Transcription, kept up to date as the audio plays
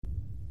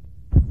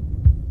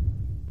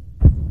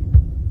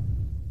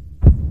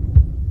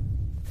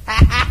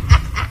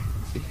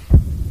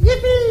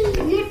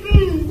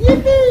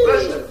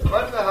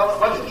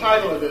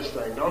title of this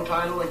thing. Don't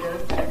title again.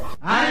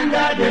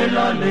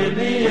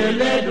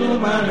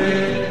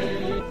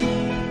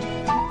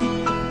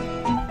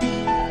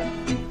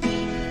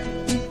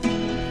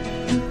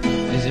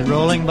 Is it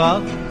rolling,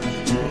 Bob?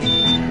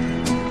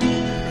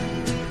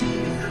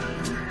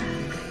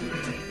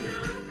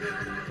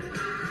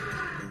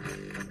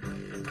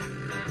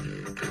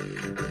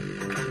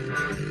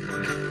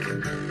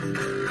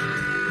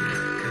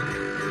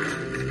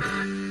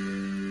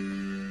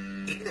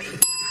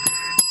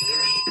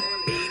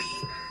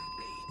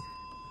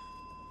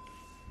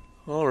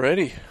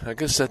 Alrighty, I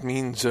guess that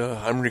means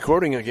I'm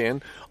recording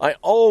again. I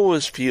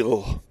always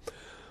feel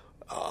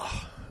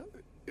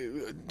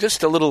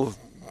just a little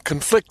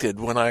conflicted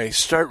when I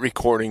start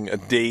recording a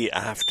day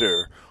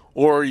after,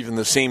 or even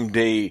the same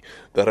day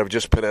that I've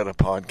just put out a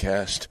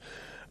podcast.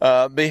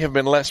 They have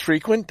been less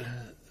frequent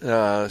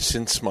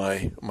since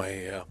my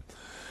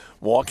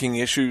walking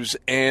issues,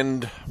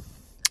 and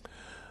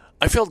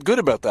I felt good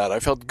about that. I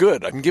felt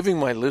good. I'm giving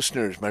my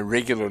listeners, my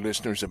regular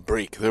listeners, a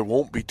break. There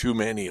won't be too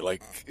many.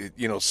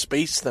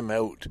 Space them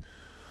out.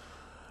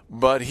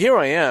 But here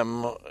I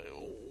am,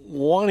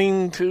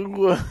 wanting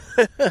to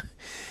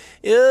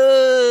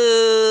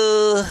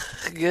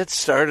get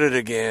started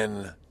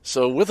again.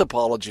 So with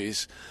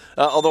apologies,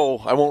 although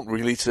I won't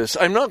release this,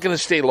 I'm not going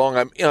to stay long.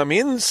 I'm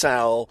in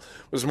Sal.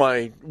 Was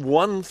my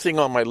one thing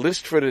on my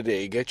list for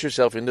today. Get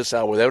yourself into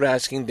Sal without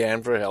asking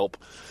Dan for help.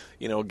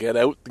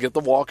 Get the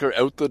walker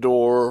out the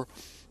door,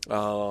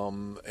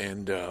 and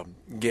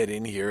get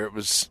in here. It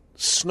was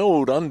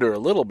snowed under a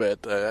little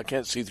bit. I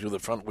can't see through the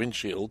front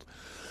windshield.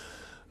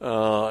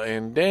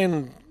 And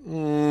Dan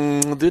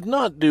did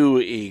not do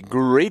a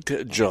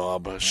great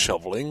job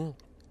shoveling.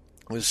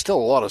 There's still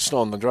a lot of snow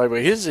on the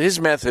driveway. His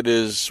method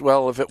is,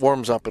 well, if it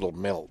warms up, it'll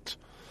melt.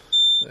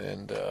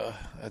 And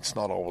that's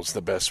not always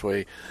the best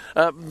way.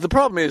 The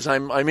problem is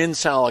I'm in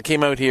Sal. I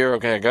came out here.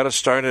 Okay, I got to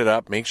start it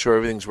up, make sure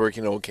everything's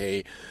working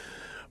okay.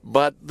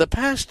 But the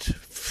past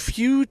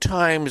few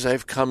times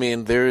I've come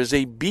in, there is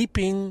a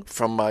beeping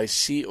from my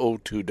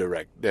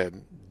CO2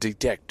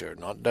 detector,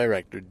 not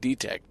director,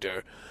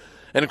 detector.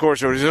 And of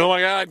course, everybody says, "Oh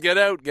my God, get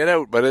out, get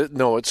out!" But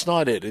no, it's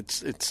not it.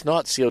 It's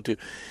not CO2.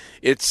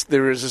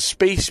 There is a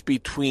space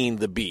between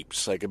the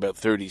beeps, like about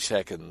 30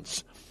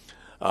 seconds,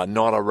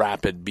 not a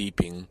rapid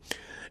beeping,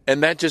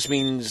 and that just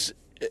means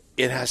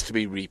it has to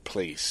be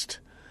replaced.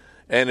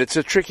 And it's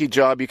a tricky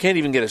job. You can't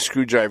even get a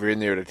screwdriver in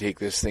there to take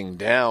this thing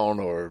down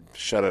or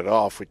shut it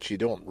off, which you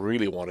don't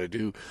really want to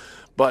do.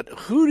 But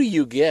who do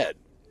you get,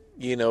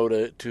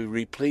 to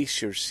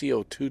replace your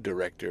CO2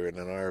 director in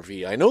an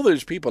RV? I know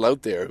there's people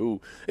out there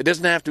who, it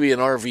doesn't have to be an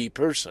RV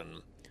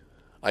person,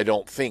 I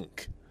don't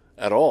think,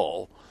 at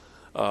all.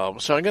 So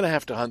I'm going to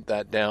have to hunt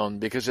that down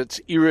because it's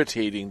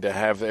irritating to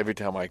have, every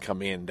time I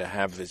come in, to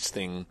have this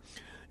thing.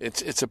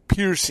 It's a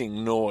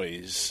piercing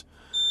noise.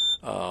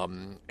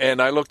 And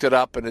I looked it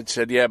up, and it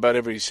said, about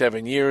every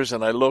 7 years.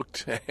 And I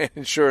looked,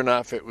 and sure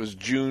enough, it was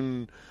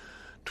June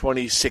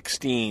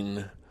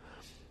 2016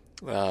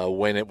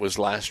 when it was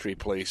last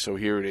replaced. So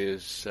here it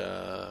is,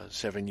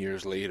 7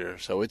 years later.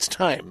 So it's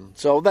time.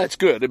 So that's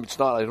good. It's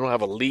not. I don't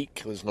have a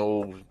leak. There's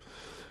no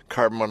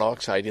carbon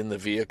monoxide in the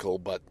vehicle,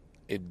 but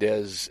it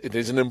is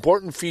an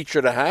important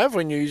feature to have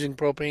when you're using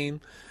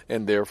propane,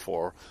 and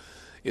therefore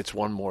it's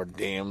one more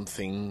damn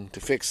thing to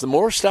fix. The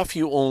more stuff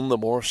you own, the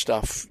more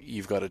stuff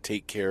you've got to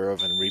take care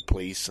of and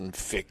replace and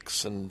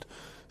fix and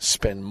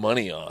spend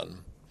money on.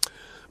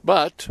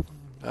 But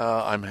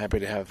I'm happy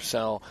to have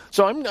Sal.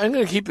 So I'm going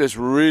to keep this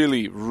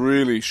really,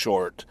 really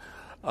short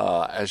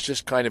as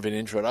just kind of an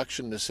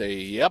introduction to say,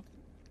 yep,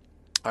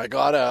 I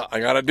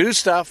gotta do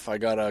stuff. I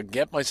gotta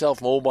get myself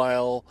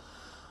mobile.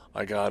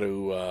 I got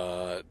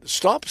to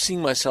stop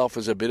seeing myself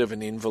as a bit of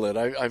an invalid.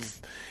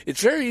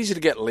 It's very easy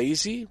to get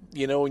lazy,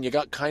 when you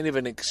got kind of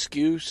an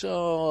excuse.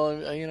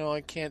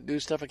 I can't do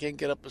stuff. I can't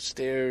get up the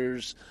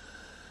stairs.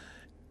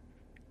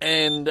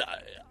 And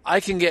I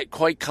can get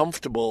quite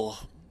comfortable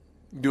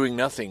doing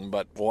nothing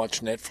but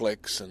watch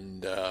Netflix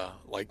and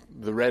like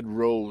the Red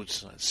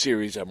Rose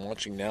series I'm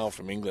watching now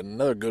from England,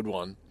 another good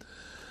one.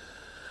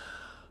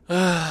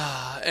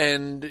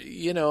 And,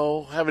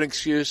 have an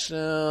excuse.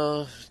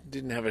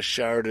 Didn't have a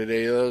shower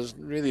today.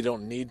 Really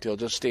don't need to. I'll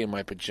just stay in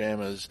my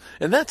pajamas.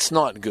 And that's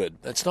not good.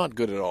 That's not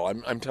good at all.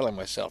 I'm telling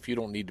myself, you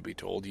don't need to be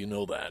told. You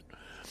know that.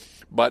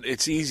 But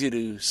it's easy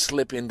to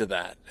slip into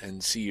that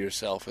and see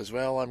yourself as,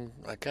 well,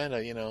 I kind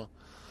of,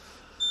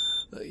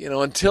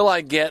 until I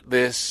get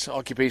this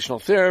occupational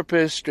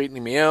therapist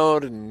straightening me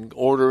out and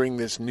ordering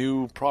this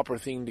new proper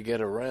thing to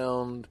get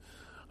around,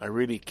 I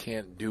really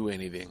can't do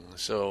anything.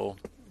 So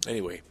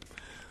anyway,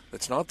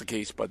 that's not the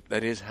case, but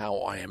that is how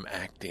I am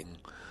acting.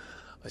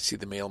 I see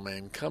the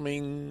mailman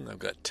coming. I've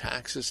got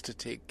taxes to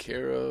take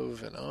care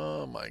of, and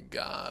oh my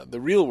God, the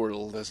real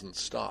world doesn't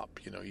stop.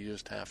 You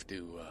just have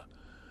to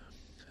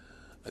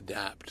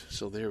adapt.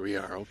 So there we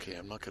are. Okay,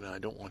 I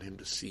don't want him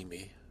to see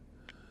me.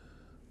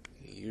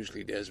 He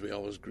usually does. We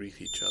always greet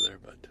each other,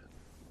 but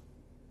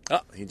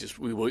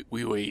we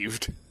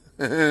waved.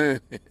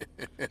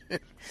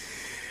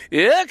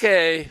 Yeah,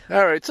 okay.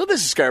 All right. So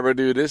this is Scarborough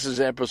Dude. This is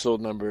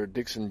episode number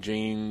Dixon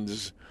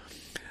Janes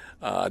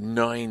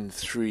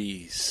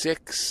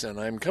 936, and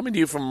I'm coming to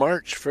you from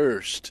March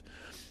 1st.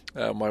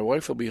 My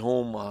wife will be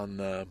home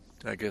on,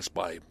 I guess,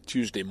 by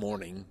Tuesday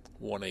morning,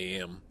 1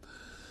 a.m.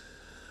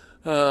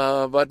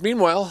 But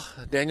meanwhile,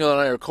 Daniel and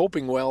I are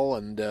coping well,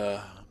 and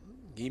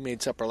he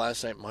made supper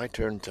last night. My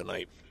turn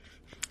tonight.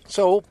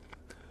 So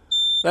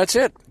that's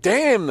it.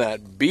 Damn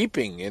that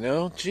beeping, you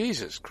know.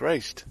 Jesus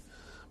Christ.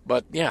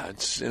 But yeah,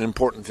 it's an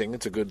important thing.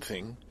 It's a good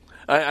thing.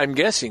 I'm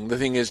guessing the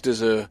thing is,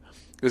 does a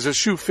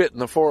shoe fit in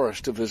the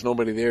forest if there's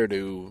nobody there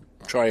to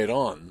try it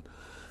on?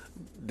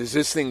 Does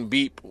this thing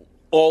beep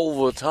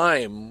all the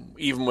time,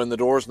 even when the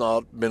door's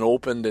not been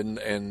opened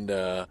and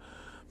the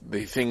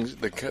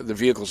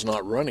vehicle's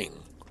not running?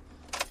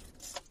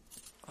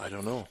 I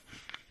don't know.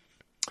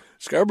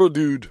 Scarborough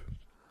Dude,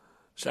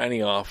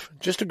 signing off.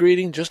 Just a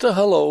greeting, just a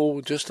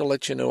hello, just to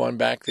let you know I'm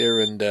back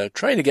there and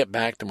trying to get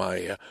back to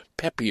my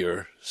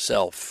peppier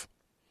self.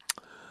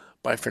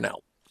 Bye for now.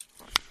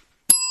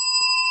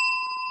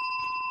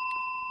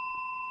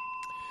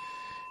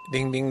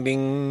 Ding, ding,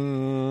 ding.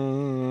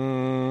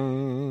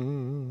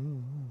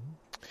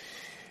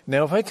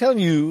 Now, if I tell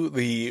you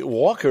the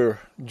walker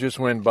just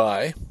went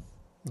by,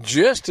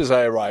 just as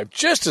I arrived,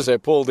 just as I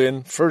pulled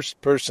in,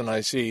 first person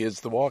I see is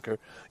the walker,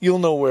 you'll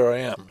know where I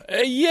am.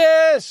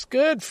 Yes,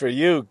 good for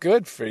you,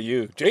 good for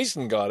you.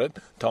 Jason got it.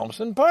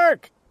 Thompson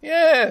Park.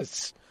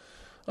 Yes,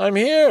 I'm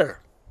here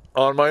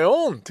on my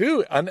own,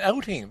 too. An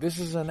outing. This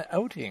is an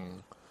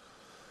outing.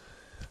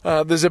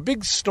 There's a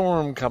big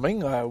storm coming,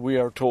 we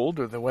are told,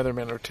 or the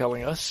weathermen are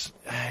telling us.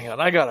 Hang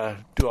on, I gotta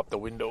do up the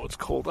window. It's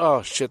cold.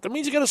 Oh, shit. That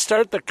means you gotta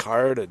start the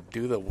car to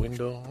do the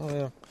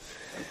window.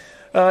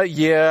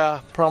 Yeah,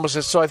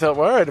 promises. So I thought,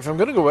 well, all right, if I'm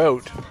gonna go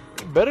out,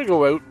 better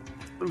go out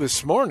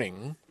this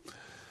morning.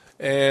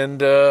 And,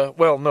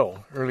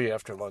 no, early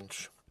after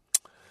lunch.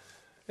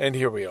 And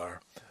here we are.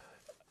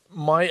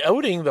 My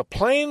outing, the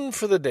plan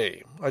for the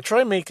day. I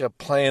try and make a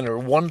plan or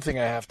one thing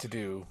I have to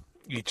do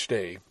each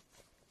day.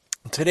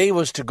 Today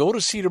was to go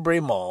to Cedar Brae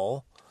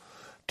Mall,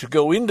 to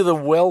go into the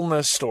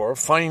wellness store,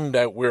 find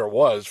out where it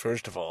was,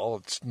 first of all.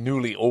 It's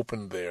newly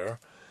opened there.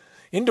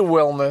 Into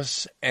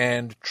wellness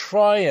and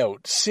try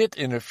out, sit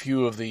in a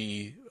few of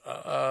the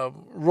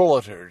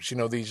rollators, you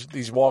know,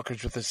 these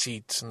walkers with the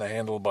seats and the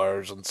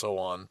handlebars and so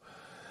on.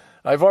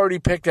 I've already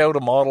picked out a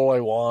model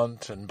I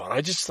want, but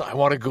I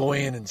want to go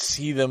in and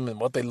see them and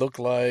what they look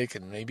like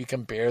and maybe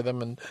compare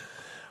them. And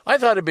I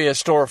thought it'd be a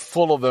store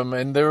full of them,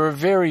 and there are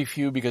very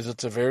few because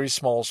it's a very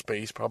small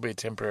space, probably a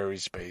temporary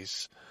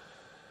space.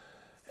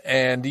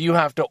 And you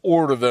have to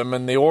order them,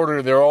 and they're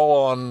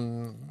all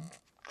on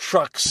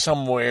trucks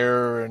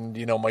somewhere, and,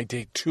 you know, might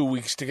take 2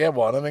 weeks to get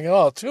one. I'm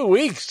thinking, 2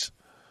 weeks?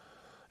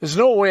 There's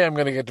no way I'm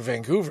going to get to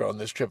Vancouver on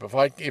this trip.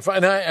 I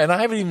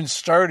haven't even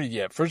started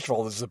yet. First of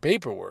all, there's the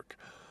paperwork.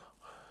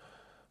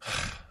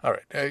 All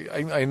right,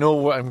 I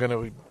know I'm going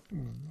to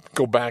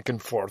go back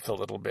and forth a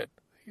little bit.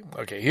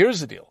 Okay, here's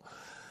the deal.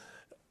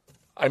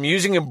 I'm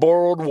using a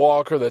borrowed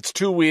walker that's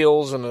 2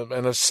 wheels and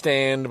a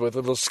stand with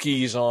little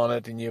skis on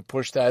it, and you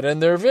push that.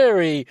 And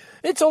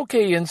it's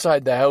okay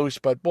inside the house,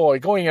 but boy,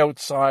 going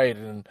outside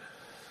and,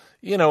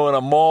 you know, in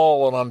a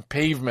mall and on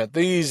pavement,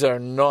 these are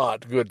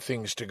not good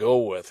things to go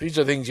with. These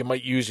are things you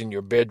might use in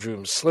your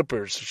bedroom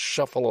slippers to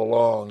shuffle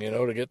along, you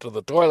know, to get to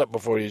the toilet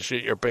before you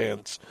shit your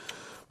pants.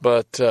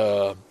 But,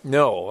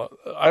 no,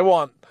 I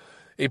want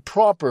a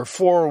proper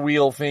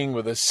 4-wheel thing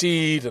with a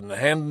seat and the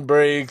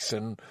handbrakes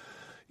and,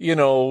 you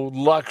know,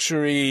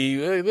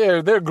 luxury.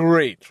 They're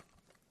great.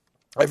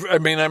 I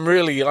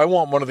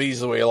want one of these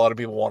the way a lot of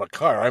people want a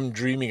car. I'm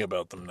dreaming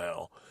about them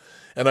now.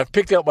 And I've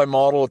picked out my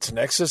model. It's an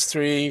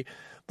XS3.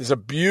 There's a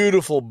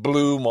beautiful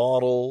blue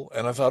model.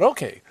 And I thought,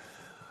 okay,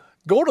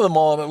 go to the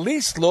mall and at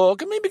least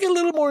look and maybe get a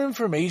little more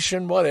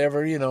information,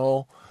 whatever, you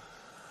know.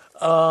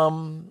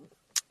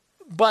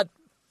 But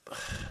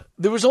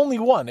there was only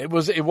one. It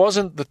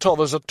wasn't the tall.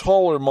 There's a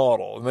taller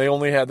model, and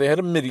they had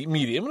a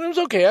medium, and it was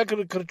okay. I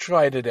could have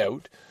tried it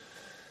out,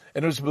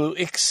 and it was blue.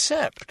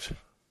 Except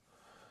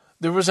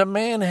there was a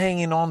man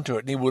hanging on to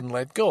it, and he wouldn't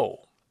let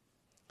go.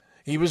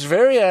 He was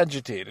very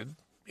agitated.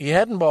 He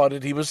hadn't bought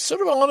it. He was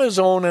sort of on his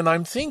own, and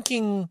I'm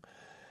thinking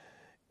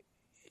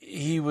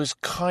he was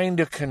kind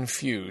of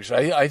confused.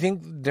 I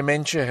think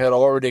dementia had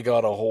already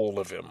got a hold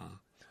of him.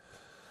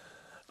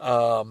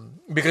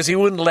 Because he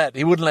wouldn't let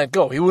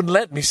go. He wouldn't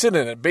let me sit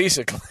in it,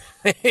 basically.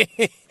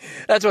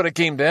 That's what it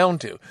came down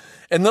to.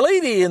 And the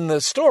lady in the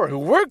store who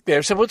worked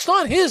there said, well, it's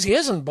not his. He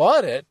hasn't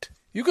bought it.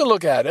 You can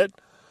look at it.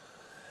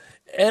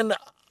 And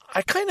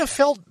I kind of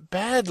felt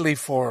badly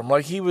for him.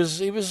 Like he was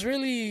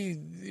really,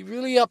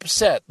 really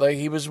upset. Like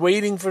he was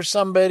waiting for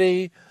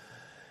somebody,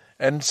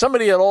 and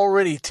somebody had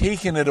already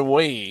taken it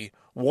away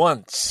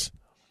once.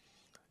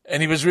 And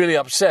he was really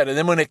upset. And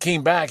then when it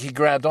came back, he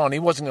grabbed on. He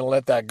wasn't going to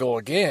let that go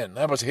again.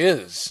 That was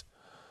his.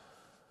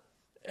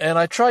 And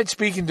I tried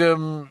speaking to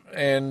him,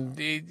 and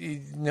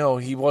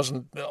he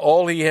wasn't.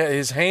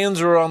 His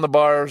hands were on the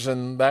bars,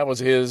 and that was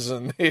his,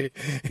 and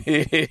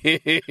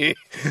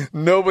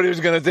nobody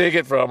was going to take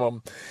it from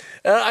him.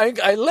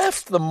 I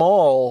left the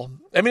mall.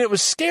 I mean, it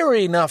was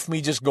scary enough, me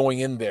just going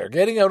in there,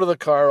 getting out of the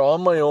car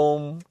on my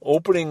own,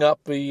 opening up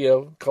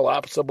the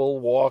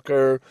collapsible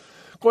walker,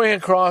 going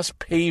across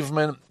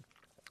pavement,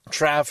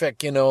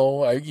 traffic, even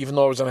though I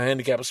was in a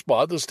handicapped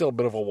spot, there's still a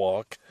bit of a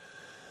walk.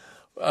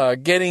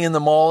 Getting in the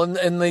mall,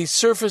 and the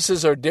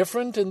surfaces are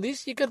different, and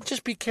these, you got to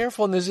just be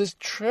careful, and there's this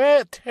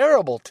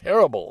terrible,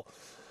 terrible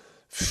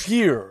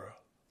fear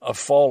of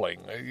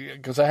falling,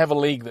 because I have a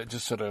leg that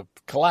just sort of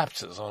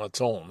collapses on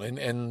its own,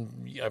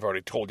 and I've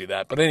already told you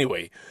that, but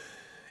anyway,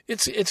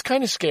 it's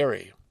kind of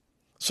scary.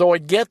 So I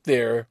get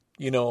there,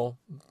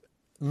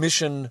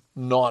 mission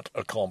not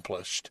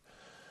accomplished.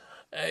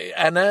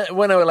 And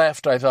when I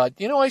left, I thought,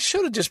 I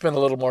should have just been a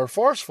little more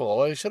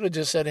forceful. I should have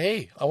just said,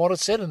 hey, I want to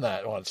sit in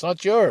that one. It's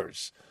not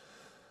yours.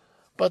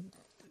 But,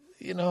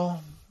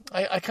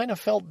 I kind of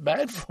felt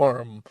bad for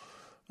him.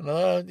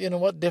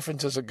 What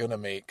difference is it going to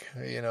make?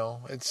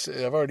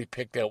 I've already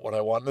picked out what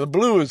I want. The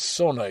blue is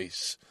so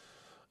nice.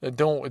 I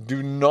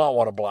do not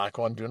want a black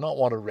one. Do not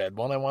want a red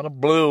one. I want a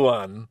blue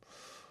one.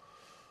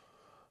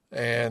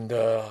 And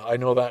I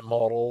know that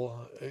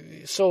model.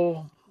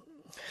 So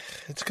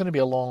it's going to be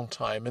a long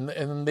time.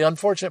 And the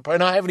unfortunate part,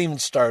 and I haven't even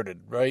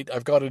started, right?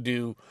 I've got to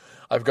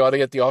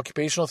get the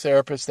occupational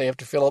therapist. They have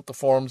to fill out the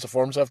forms. The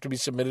forms have to be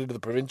submitted to the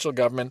provincial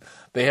government.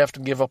 They have to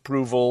give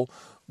approval.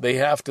 They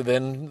have to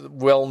then,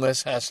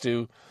 wellness has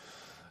to,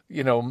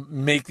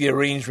 make the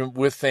arrangement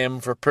with them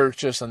for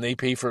purchase, and they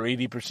pay for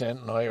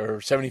 80% or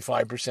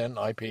 75%, and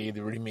I pay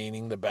the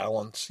remaining, the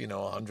balance,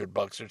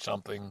 $100 or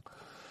something.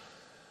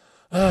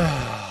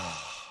 I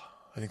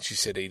think she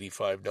said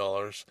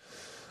 $85.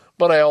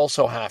 But I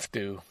also have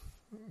to,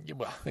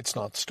 it's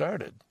not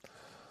started.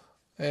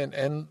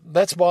 And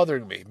that's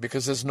bothering me,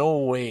 because there's no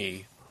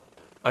way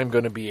I'm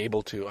going to be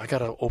able to. I got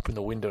to open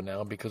the window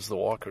now because the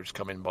walker's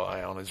coming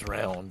by on his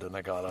round, and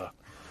I got to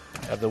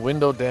have the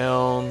window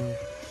down,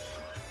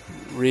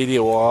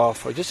 radio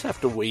off. I just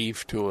have to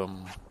wave to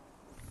him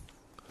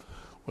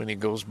when he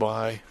goes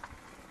by.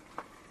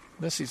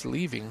 Unless he's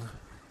leaving.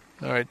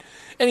 All right.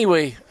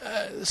 Anyway,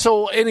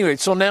 so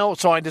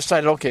I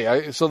decided,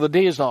 okay, so the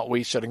day is not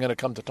wasted. I'm going to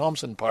come to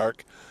Thompson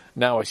Park.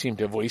 Now I seem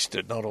to have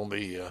wasted not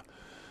only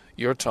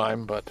your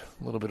time, but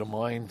a little bit of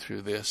mine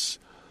through this.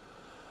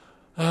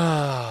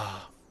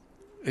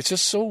 It's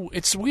just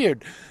it's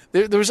weird.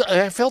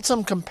 I felt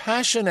some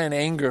compassion and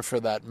anger for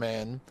that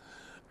man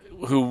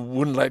who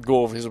wouldn't let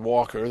go of his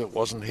walker that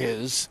wasn't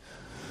his.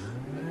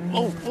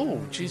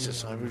 Oh,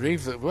 Jesus, I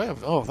raved that.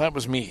 Oh, that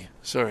was me.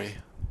 Sorry.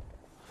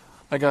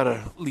 I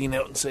gotta lean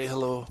out and say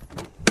hello.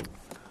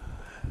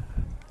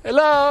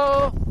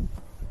 Hello.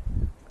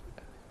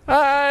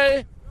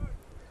 Hi.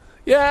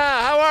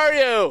 Yeah, how are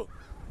you?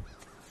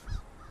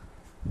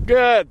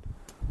 Good.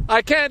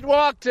 I can't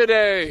walk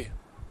today.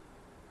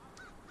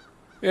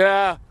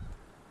 Yeah.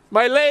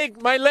 My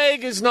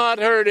leg is not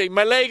hurting.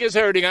 My leg is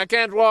hurting. I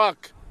can't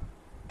walk.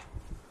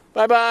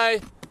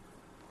 Bye-bye.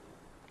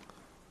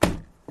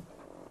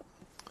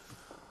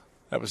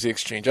 That was the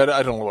exchange.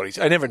 I don't know what he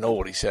says. I never know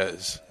what he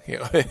says.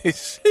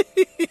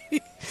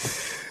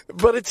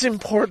 But it's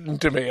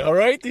important to me, all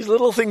right? These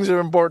little things are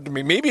important to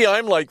me. Maybe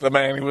I'm like the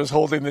man who was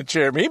holding the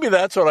chair. Maybe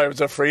that's what I was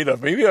afraid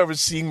of. Maybe I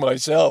was seeing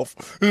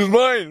myself. It's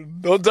mine.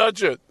 Don't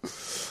touch it.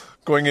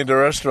 Going into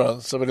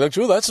restaurants, somebody looks,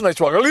 oh, that's a nice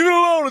walker. Leave it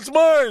alone. It's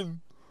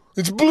mine.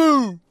 It's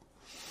blue.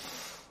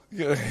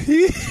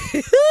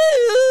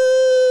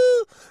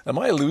 Am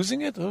I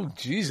losing it? Oh,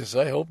 Jesus,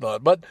 I hope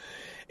not. But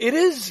it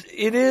is,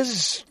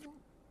 this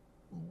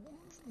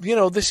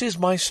is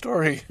my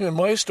story. And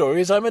my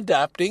story is I'm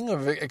adapting.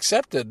 I've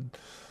accepted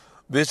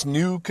this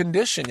new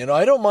condition.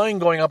 I don't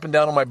mind going up and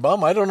down on my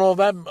bum. I don't know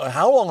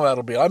how long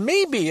that'll be.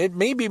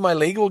 Maybe my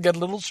leg will get a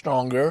little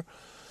stronger.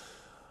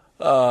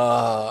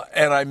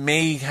 And I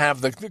may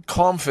have the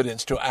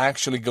confidence to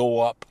actually go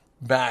up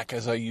back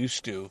as I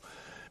used to.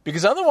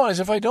 Because otherwise,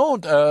 if I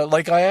don't,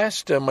 like I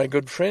asked my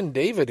good friend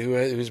David,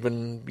 who's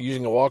been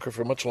using a walker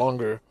for much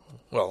longer.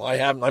 Well,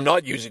 I'm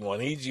not using one.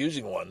 He's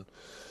using one.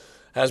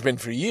 Has been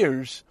for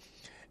years.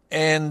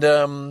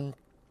 And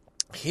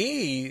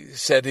he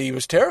said he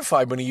was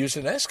terrified when he used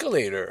an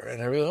escalator.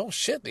 And I realized, oh,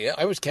 shit,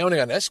 I was counting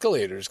on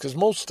escalators. Because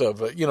most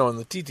of, in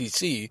the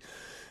TTC,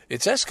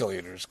 it's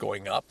escalators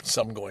going up,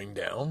 some going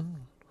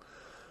down.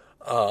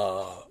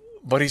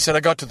 But he said, I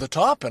got to the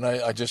top and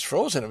I just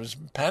froze and I was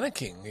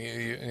panicking,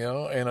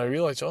 and I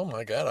realized, oh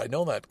my God, I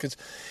know that. Because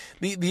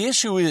the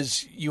issue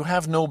is you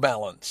have no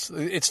balance.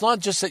 It's not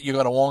just that you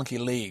got a wonky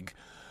leg,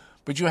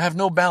 but you have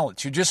no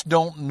balance. You just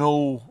don't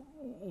know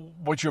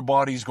what your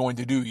body's going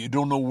to do. You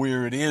don't know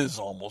where it is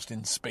almost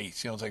in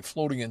space. It's like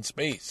floating in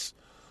space.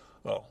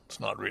 Well, it's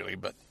not really,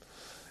 but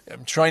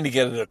I'm trying to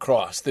get it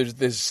across. There's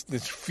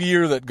this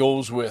fear that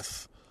goes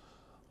with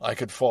I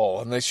could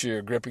fall unless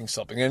you're gripping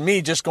something. And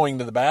me just going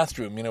to the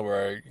bathroom,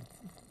 where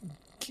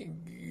I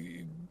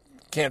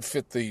can't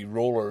fit the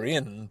roller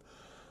in,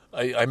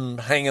 I'm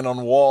hanging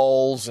on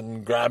walls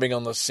and grabbing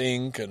on the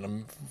sink, and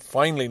I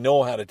finally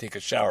know how to take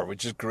a shower,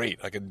 which is great.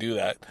 I can do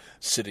that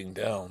sitting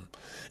down.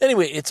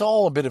 Anyway, it's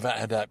all a bit of an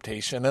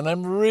adaptation, and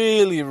I'm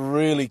really,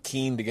 really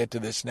keen to get to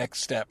this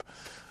next step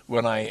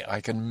when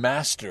I can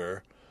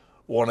master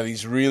one of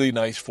these really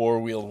nice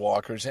four-wheeled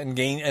walkers and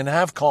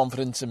have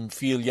confidence and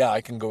feel, yeah,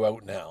 I can go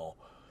out now.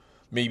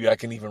 Maybe I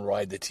can even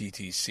ride the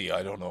TTC.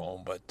 I don't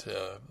know, but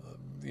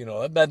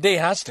that day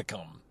has to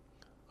come.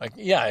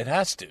 It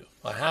has to.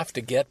 I have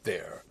to get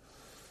there.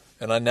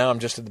 And now I'm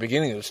just at the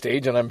beginning of the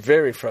stage, and I'm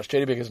very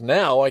frustrated because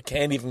now I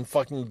can't even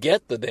fucking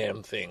get the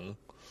damn thing.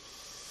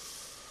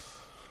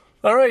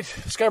 All right,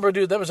 Scarborough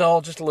Dude, that was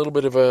all just a little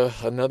bit of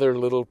another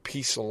little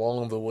piece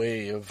along the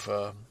way of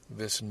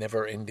this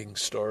never-ending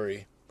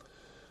story.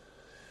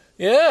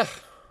 Yeah,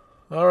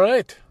 all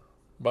right.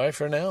 Bye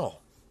for now.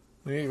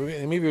 Maybe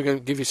we're going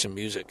to give you some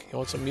music. You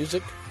want some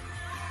music?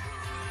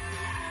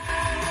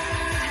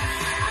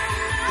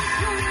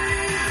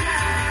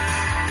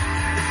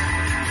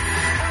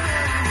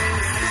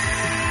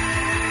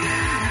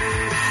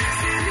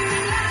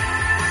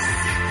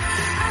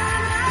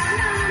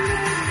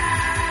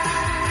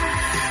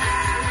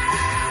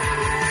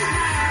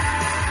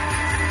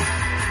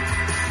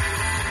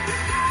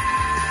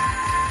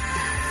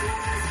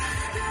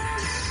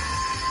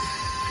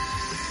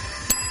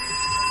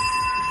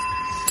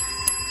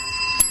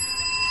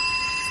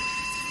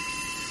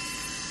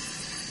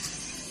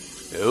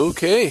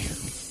 Okay.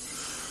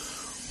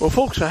 Well,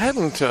 folks, I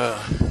hadn't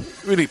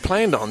really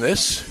planned on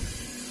this.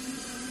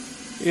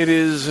 It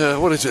is,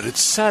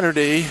 It's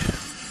Saturday,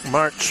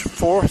 March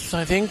 4th,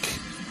 I think.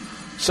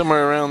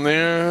 Somewhere around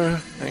there.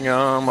 Hang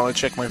on while I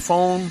check my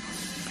phone.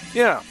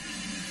 Yeah.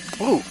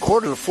 Oh,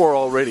 3:45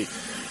 already.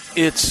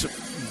 It's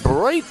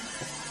bright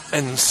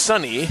and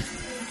sunny.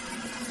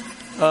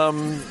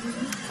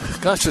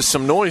 Gosh, there's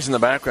some noise in the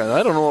background.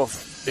 I don't know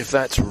if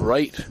that's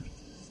right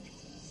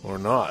or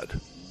not.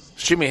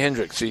 It's Jimi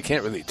Hendrix, so you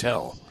can't really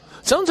tell.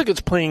 It sounds like it's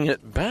playing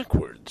it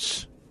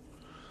backwards.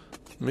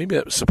 Maybe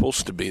that was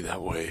supposed to be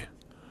that way.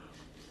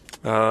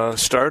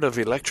 Start of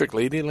Electric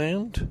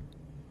Ladyland?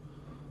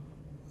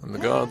 And the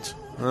Gods.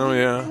 Oh,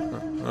 yeah.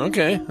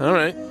 Okay, all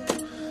right.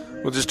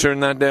 We'll just turn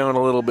that down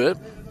a little bit.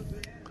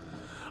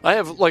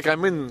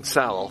 I'm in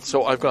Sal,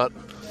 so I've got,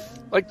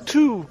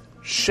 2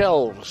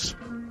 shelves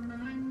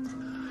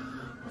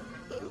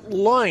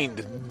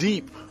lined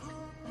deep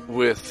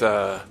with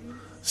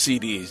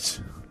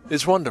CDs.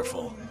 It's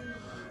wonderful.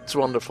 It's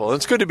wonderful.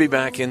 It's good to be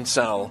back in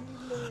Sal.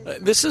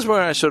 This is where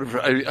I sort of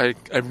I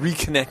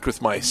reconnect with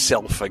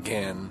myself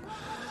again.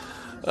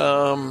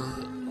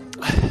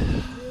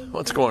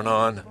 What's going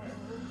on?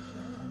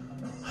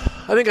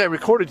 I think I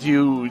recorded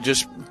you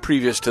just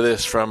previous to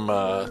this from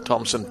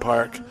Thompson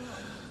Park.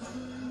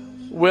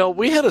 Well,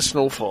 we had a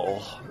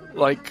snowfall,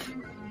 like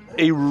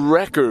a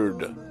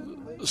record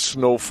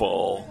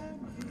snowfall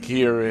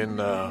here in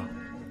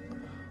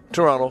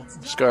Toronto,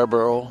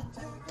 Scarborough.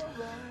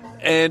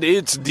 And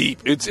it's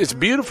deep. It's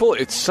beautiful.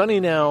 It's sunny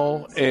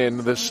now,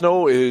 and the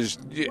snow this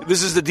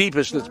is the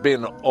deepest it's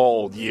been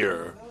all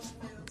year,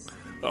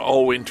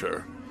 all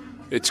winter.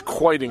 It's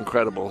quite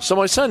incredible. So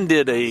my son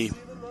did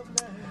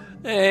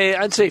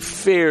I'd say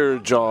fair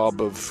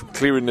job of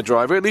clearing the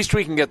driveway. At least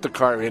we can get the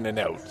car in and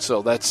out,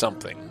 so that's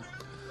something.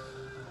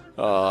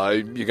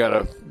 You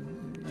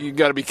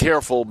gotta be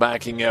careful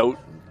backing out,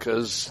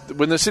 because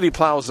when the city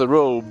plows the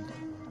road,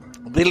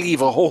 they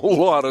leave a whole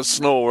lot of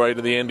snow right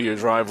at the end of your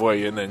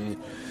driveway, and then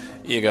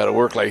you got to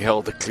work like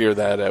hell to clear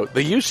that out.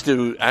 They used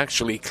to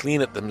actually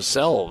clean it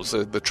themselves.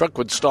 The truck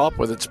would stop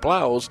with its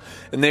plows,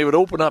 and they would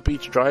open up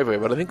each driveway,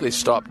 but I think they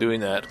stopped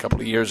doing that a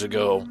couple of years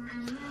ago.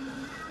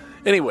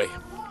 Anyway,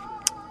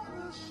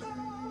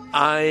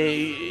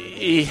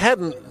 I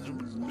hadn't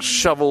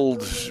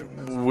shoveled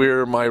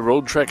where my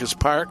road trek is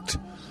parked,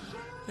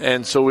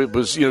 and so it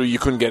was, you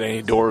couldn't get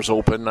any doors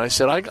open. I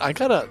said, I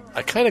kind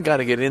of got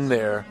to get in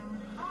there.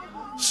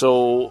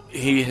 So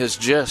he has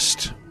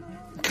just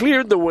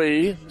cleared the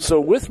way, so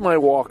with my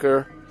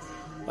walker,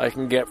 I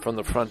can get from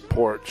the front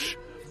porch.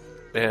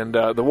 And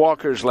the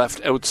walker's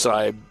left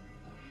outside,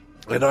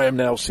 and I am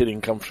now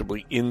sitting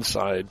comfortably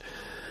inside.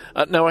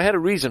 Now, I had a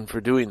reason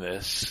for doing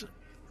this,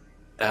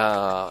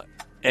 and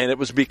it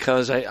was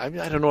because, I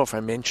don't know if I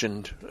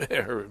mentioned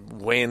or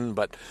when,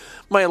 but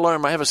my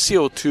alarm, I have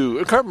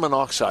a carbon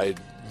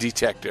monoxide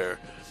detector,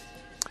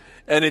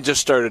 and it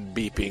just started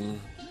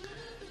beeping.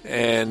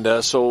 And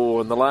so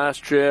on the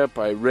last trip,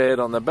 I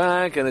read on the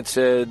back, and it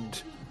said,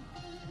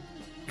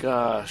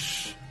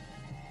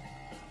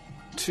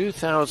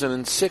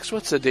 2006,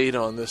 what's the date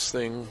on this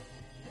thing?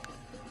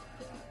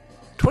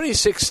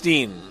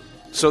 2016.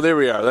 So there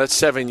we are, that's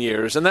 7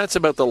 years, and that's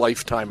about the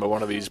lifetime of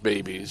one of these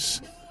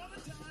babies.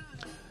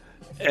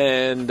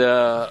 And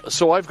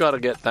so I've got to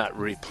get that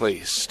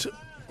replaced.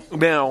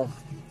 Now,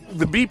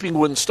 the beeping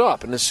wouldn't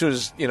stop, and as soon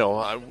as,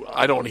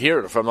 I don't hear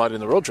it if I'm not in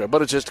the road trip,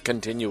 but it's just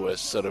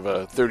continuous, sort of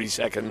a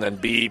 30-second, then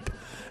beep,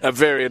 a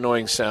very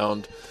annoying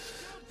sound.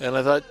 And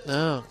I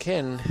thought,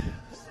 Ken,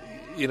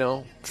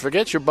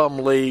 forget your bum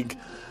leg.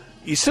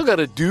 you still got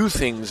to do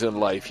things in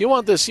life. You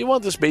want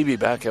this baby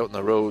back out on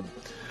the road.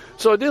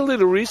 So I did a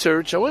little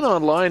research. I went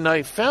online and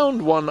I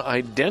found one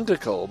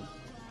identical,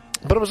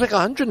 but it was like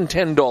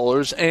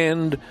 $110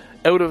 and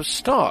out of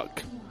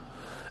stock.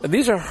 And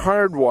these are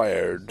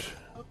hardwired.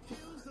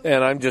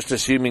 And I'm just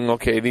assuming,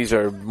 okay, these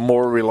are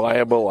more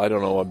reliable, I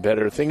don't know, a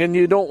better thing. And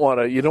you don't want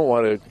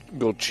to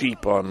go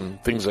cheap on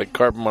things like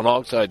carbon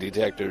monoxide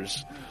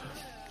detectors.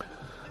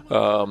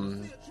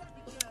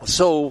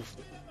 So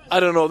I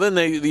don't know. Then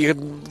you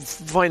can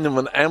find them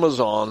on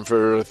Amazon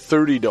for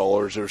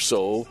 $30 or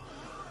so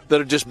that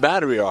are just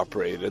battery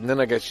operated. And then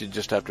I guess you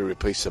just have to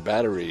replace the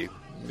battery,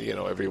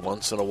 every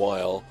once in a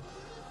while.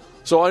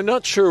 So I'm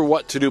not sure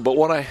what to do, but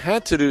what I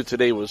had to do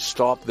today was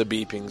stop the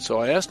beeping. So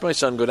I asked my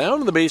son, go down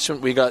to the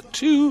basement. We got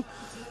 2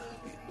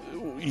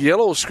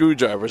 yellow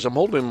screwdrivers. I'm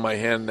holding them in my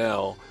hand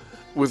now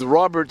with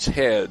Robert's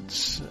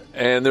heads.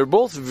 And they're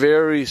both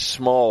very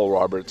small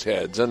Robert's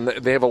heads. And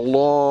they have a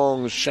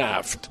long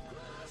shaft.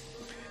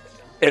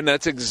 And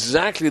that's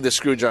exactly the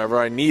screwdriver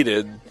I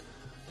needed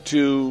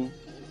to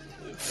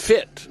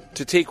fit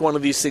to take one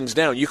of these things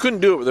down. You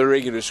couldn't do it with a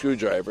regular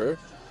screwdriver.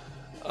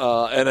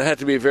 And it had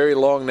to be a very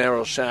long,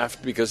 narrow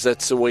shaft because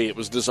that's the way it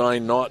was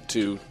designed not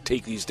to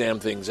take these damn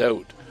things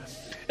out.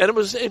 And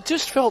it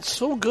just felt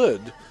so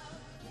good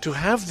to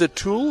have the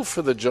tool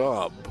for the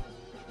job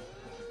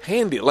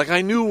handy. Like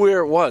I knew where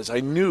it was. I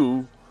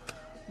knew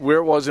where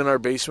it was in our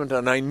basement,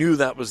 and I knew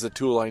that was the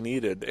tool I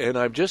needed. And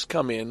I've just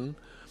come in,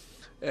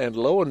 and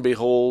lo and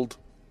behold,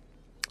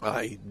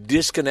 I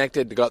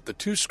disconnected, got the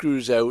 2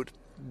 screws out,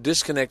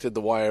 disconnected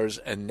the wires,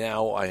 and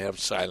now I have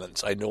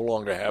silence. I no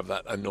longer have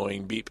that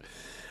annoying beep.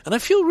 And I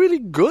feel really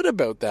good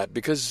about that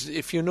because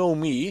if you know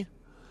me,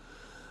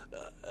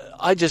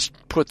 I just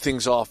put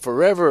things off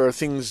forever, or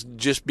things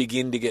just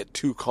begin to get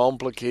too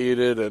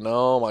complicated and,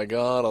 oh my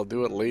God, I'll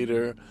do it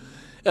later.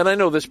 And I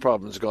know this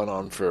problem's gone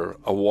on for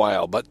a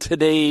while, but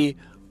today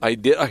I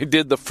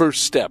did the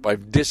first step.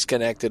 I've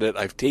disconnected it.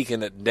 I've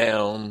taken it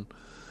down.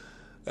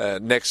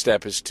 Next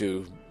step is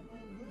to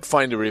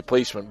find a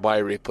replacement, buy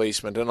a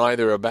replacement, and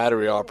either a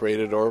battery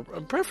operated or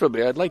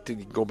preferably I'd like to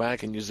go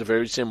back and use the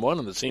very same one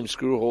and the same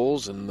screw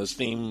holes and the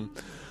same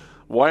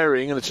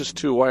wiring, and it's just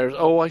 2 wires.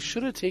 Oh, I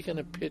should have taken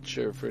a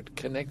picture for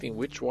connecting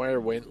which wire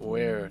went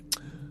where.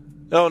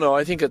 No,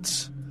 I think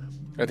it's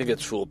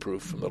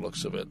foolproof from the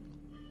looks of it.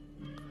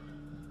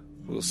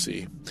 We'll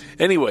see.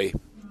 Anyway,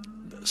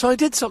 so I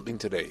did something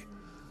today,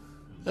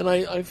 and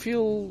I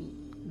feel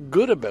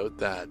good about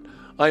that.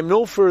 I'm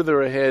no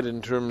further ahead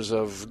in terms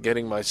of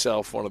getting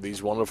myself one of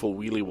these wonderful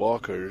wheelie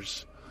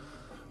walkers.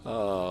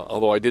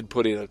 Although I did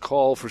put in a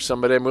call for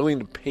somebody. I'm willing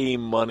to pay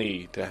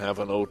money to have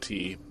an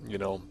OT,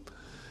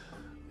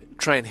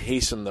 try and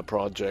hasten the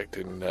project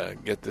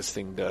and get this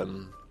thing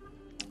done.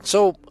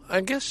 So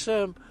I guess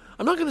I'm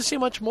not going to say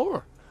much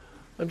more.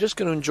 I'm just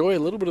going to enjoy a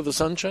little bit of the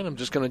sunshine. I'm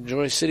just going to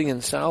enjoy sitting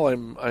in Sal.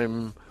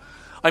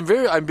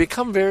 I've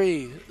become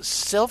very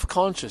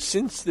self-conscious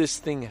since this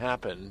thing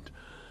happened.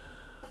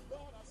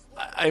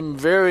 I'm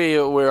very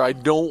aware I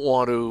don't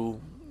want to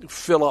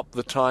fill up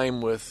the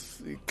time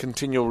with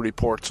continual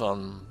reports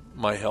on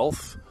my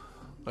health.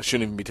 I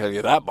shouldn't even be telling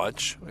you that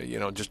much.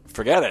 Just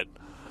forget it.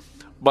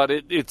 But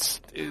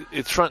it's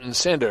front and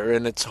center,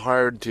 and it's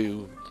hard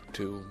to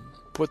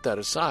put that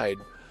aside.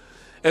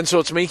 And so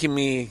it's making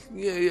me,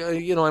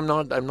 I'm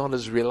not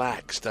as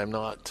relaxed. I'm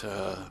not,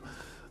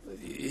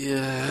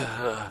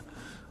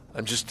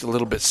 I'm just a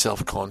little bit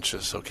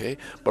self-conscious, okay?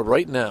 But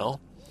right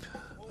now,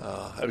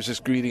 I was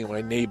just greeting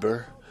my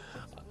neighbor.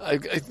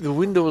 The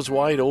window is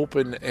wide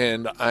open,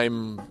 and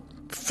I'm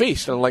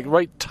faced, and like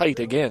right tight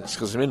against,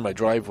 because I'm in my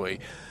driveway,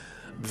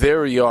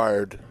 their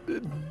yard,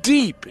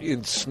 deep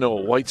in snow,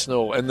 white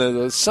snow, and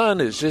the sun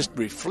is just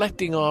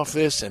reflecting off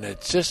this, and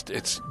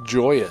it's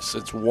joyous,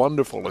 it's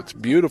wonderful, it's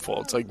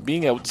beautiful. It's like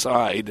being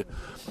outside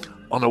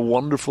on a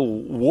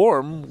wonderful,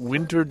 warm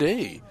winter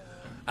day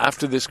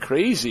after this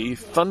crazy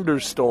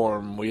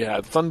thunderstorm we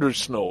had, thunder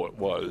snow it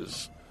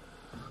was.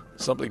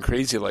 Something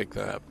crazy like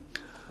that.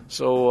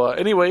 So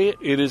anyway,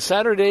 it is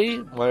Saturday.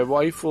 My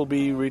wife will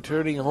be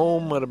returning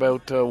home at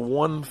about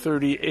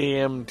 1:30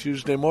 a.m.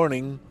 Tuesday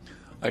morning.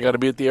 I got to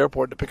be at the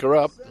airport to pick her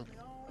up,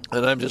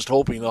 and I'm just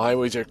hoping the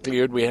highways are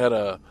cleared. We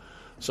had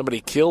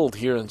somebody killed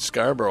here in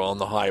Scarborough on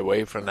the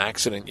highway for an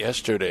accident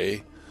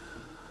yesterday.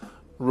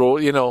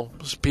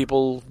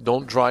 People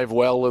don't drive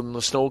well in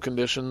the snow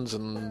conditions,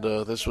 and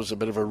this was a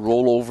bit of a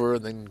rollover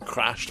and then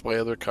crashed by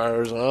other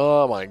cars.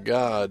 Oh, my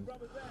God.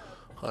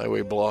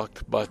 Highway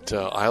blocked, but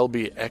I'll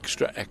be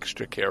extra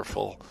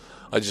careful.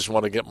 I just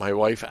want to get my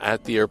wife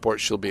at the airport.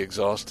 She'll be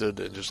exhausted,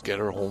 and just get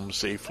her home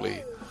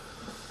safely.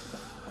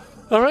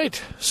 All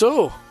right,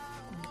 so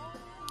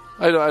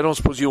I don't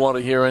suppose you want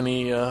to hear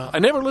any... I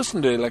never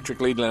listened to Electric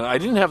Ladyland. I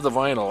didn't have the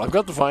vinyl. I've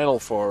got the vinyl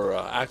for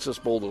Access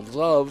Bolt of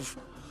Love,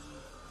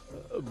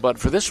 but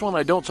for this one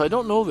I don't, so I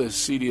don't know this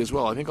CD as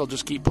well. I think I'll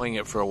just keep playing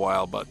it for a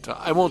while, but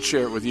I won't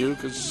share it with you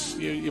because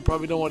you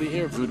probably don't want to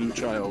hear Voodoo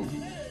Child.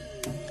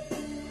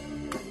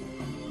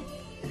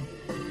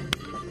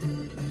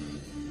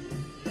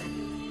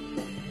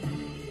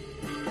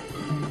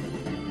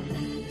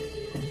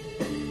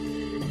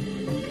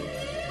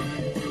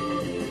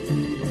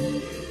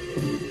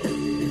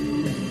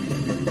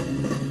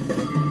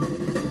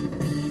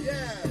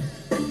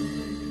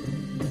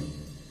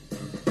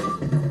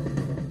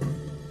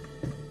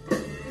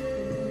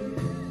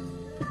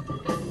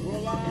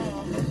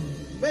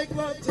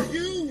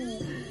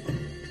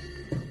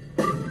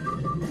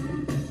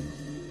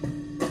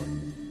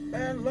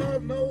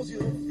 knows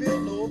you'll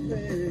feel no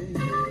pain.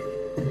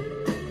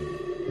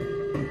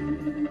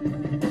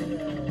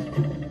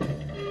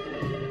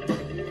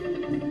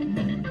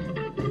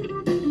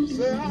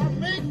 Say I'll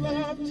make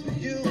love to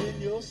you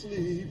in your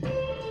sleep.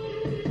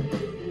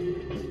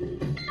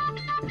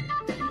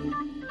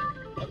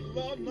 But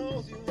Lord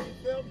knows you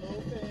felt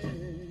no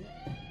pain.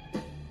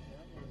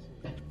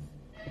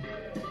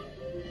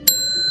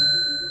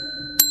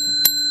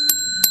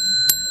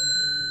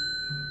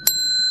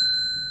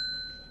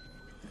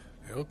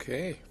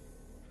 Okay.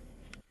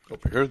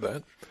 Hope you heard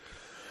that.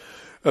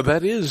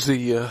 That is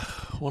the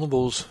one of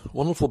those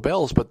wonderful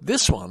bells, but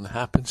this one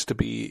happens to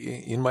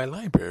be in my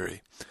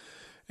library.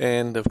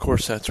 And, of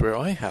course, that's where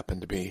I happen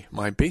to be,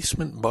 my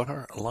basement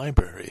bar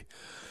library.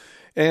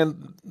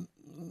 And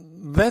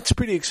that's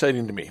pretty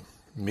exciting to me.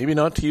 Maybe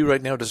not to you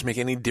right now. It doesn't make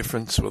any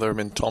difference whether I'm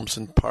in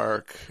Thompson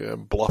Park,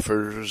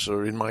 Bluffers,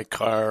 or in my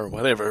car, or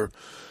whatever.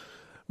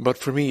 But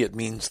for me, it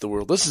means the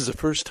world. This is the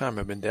first time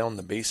I've been down in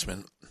the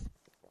basement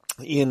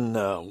in,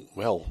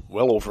 well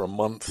over a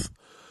month.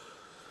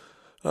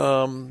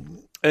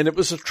 And it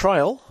was a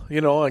trial. You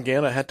know,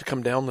 again, I had to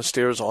come down the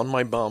stairs on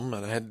my bum,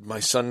 and I had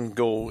my son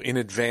go in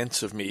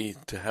advance of me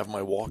to have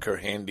my walker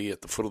handy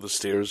at the foot of the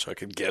stairs so I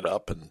could get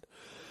up and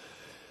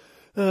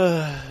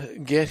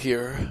get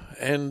here.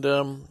 And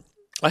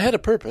I had a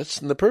purpose,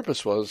 and the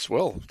purpose was,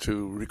 well,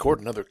 to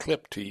record another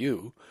clip to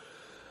you.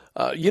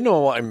 You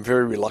know, I'm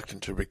very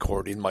reluctant to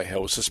record in my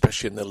house,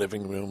 especially in the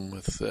living room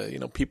with,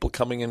 people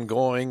coming and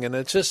going. And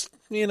it's just,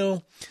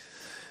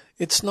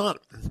 it's not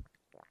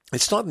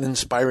an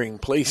inspiring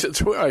place.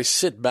 It's where I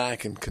sit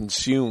back and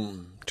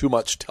consume too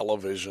much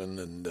television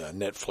and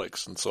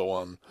Netflix and so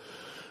on.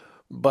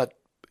 But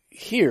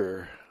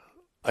here,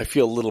 I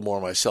feel a little more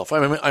myself.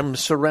 I'm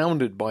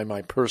surrounded by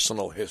my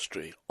personal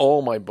history,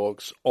 all my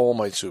books, all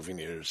my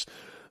souvenirs,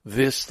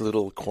 this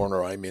little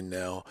corner I'm in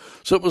now.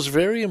 So it was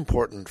very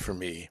important for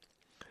me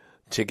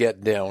to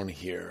get down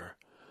here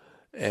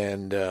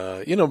and,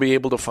 be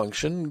able to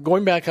function.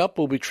 Going back up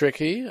will be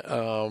tricky.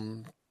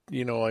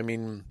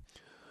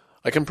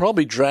 I can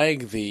probably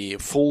drag the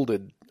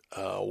folded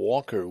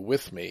walker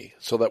with me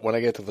so that when I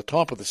get to the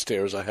top of the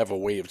stairs, I have a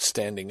way of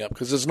standing up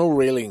because there's no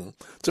railing.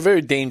 It's a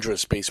very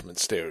dangerous basement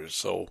stairs,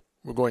 so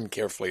we're going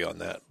carefully on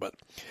that. But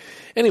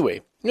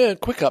anyway,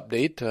 quick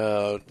update.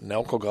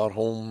 Nalco got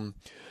home.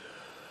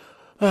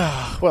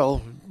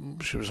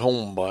 She was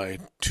home by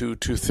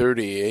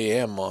 2:30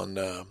 a.m.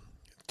 on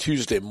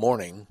Tuesday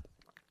morning.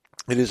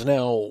 It is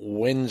now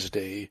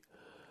Wednesday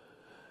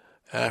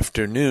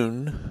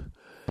afternoon.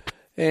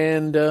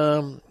 And,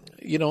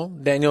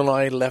 Daniel and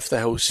I left the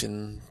house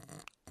in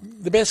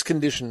the best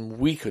condition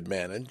we could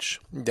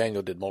manage.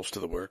 Daniel did most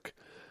of the work.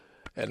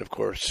 And, of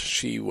course,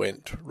 she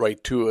went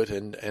right to it.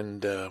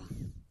 And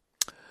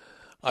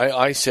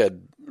I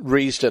said,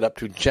 raised it up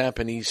to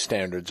Japanese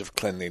standards of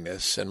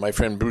cleanliness. And my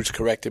friend Bruce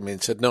corrected me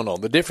and said, no,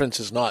 the difference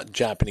is not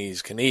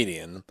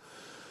Japanese-Canadian.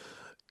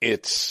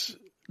 It's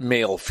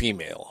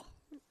male-female.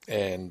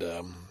 And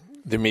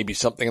there may be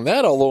something in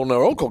that, although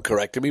Naroko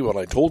corrected me when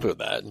I told her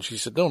that. And she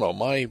said, no,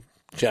 my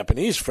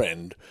Japanese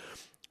friend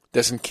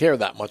doesn't care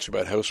that much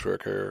about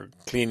housework or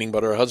cleaning,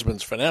 but her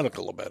husband's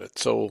fanatical about it.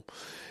 So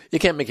you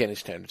can't make any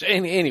standards.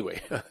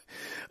 Anyway,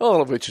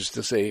 all of which is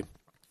to say,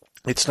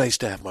 it's nice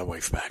to have my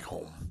wife back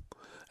home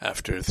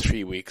after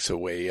 3 weeks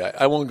away.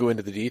 I won't go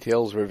into the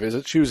details of her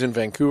visit. She was in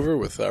Vancouver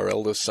with our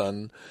eldest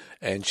son,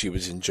 and she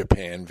was in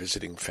Japan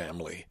visiting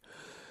family.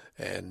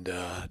 And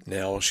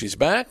now she's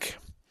back.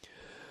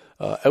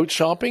 Out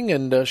shopping,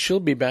 and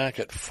she'll be back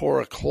at 4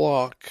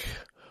 o'clock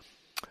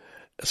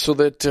so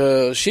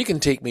that she can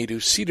take me to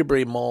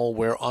Cedarbrae Mall,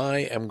 where I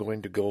am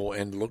going to go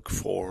and look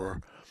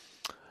for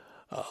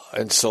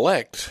and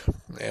select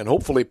and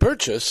hopefully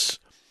purchase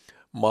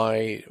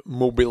my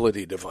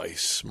mobility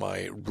device,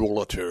 my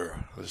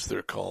rollator, as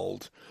they're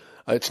called.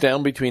 It's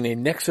down between a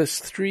Nexus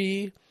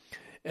 3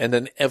 and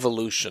an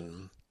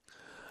Evolution.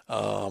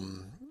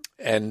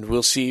 And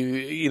we'll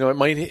see,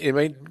 it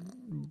might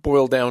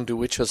boil down to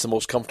which has the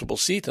most comfortable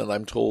seat, and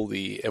I'm told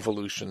the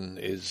Evolution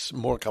is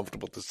more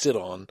comfortable to sit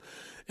on,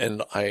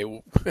 and I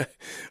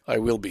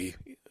will be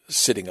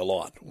sitting a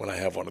lot when I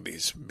have one of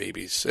these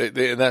babies.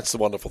 And that's the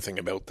wonderful thing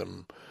about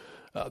them.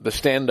 The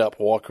stand-up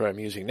walker I'm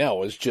using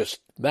now is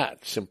just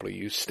that. Simply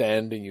you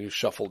stand and you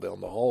shuffle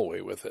down the hallway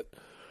with it.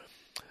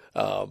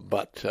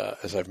 But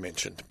as I've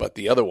mentioned, but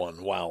the other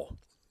one, wow.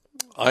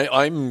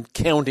 I'm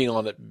counting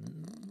on it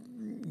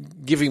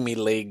giving me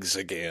legs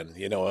again.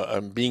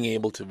 I'm being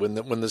able to,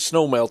 when the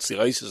snow melts,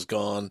 the ice is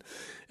gone,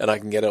 and I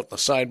can get out on the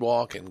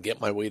sidewalk and get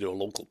my way to a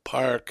local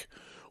park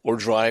or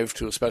drive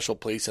to a special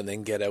place and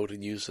then get out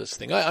and use this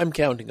thing. I'm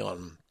counting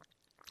on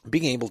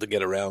being able to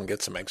get around,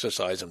 get some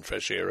exercise and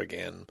fresh air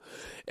again.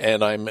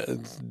 And I'm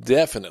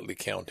definitely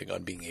counting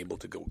on being able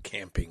to go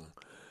camping.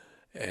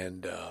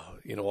 And,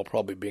 I'll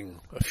probably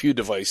bring a few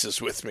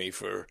devices with me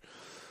for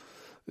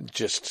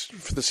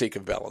the sake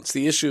of balance.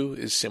 The issue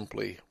is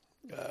simply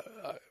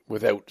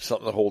without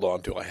something to hold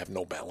on to, I have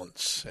no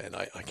balance, and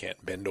I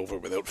can't bend over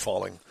without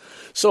falling.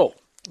 So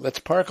let's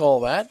park all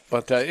that.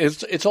 But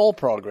it's all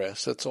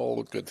progress. That's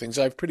all good things.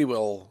 I've pretty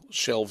well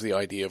shelved the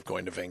idea of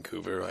going to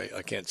Vancouver.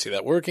 I can't see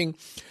that working.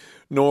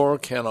 Nor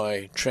can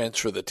I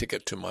transfer the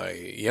ticket to my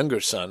younger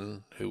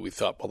son, who we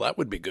thought, well, that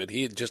would be good.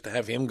 He'd just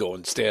have him go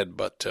instead,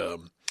 but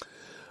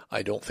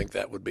I don't think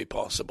that would be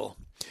possible.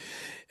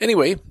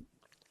 Anyway,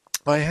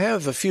 I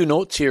have a few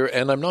notes here,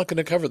 and I'm not going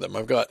to cover them.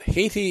 I've got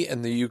Haiti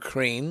and the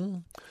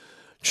Ukraine,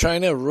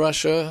 China,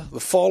 Russia,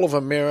 the fall of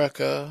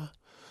America,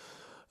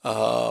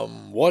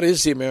 what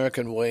is the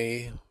American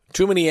way?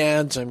 Too many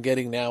ads I'm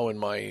getting now in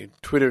my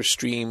Twitter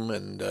stream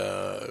and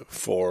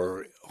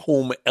for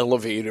home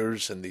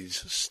elevators and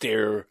these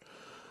stair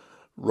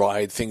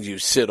ride things you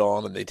sit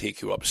on and they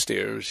take you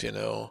upstairs,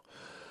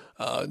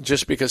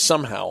 just because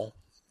somehow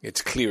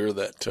it's clear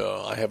that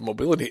I have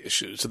mobility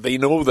issues. They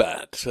know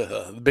that.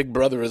 The Big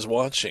Brother is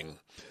watching.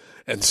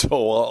 And so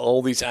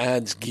all these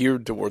ads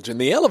geared towards, and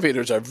the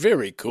elevators are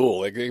very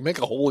cool. Like they make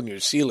a hole in your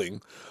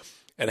ceiling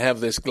and have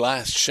this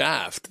glass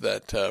shaft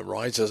that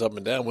rises up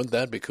and down. Wouldn't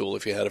that be cool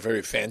if you had a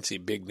very fancy,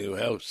 big new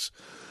house?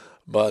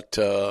 But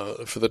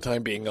for the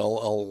time being,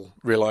 I'll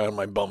rely on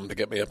my bum to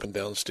get me up and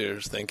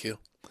downstairs. Thank you.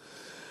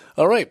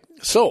 All right.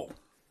 So,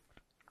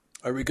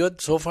 are we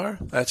good so far?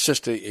 That's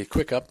just a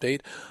quick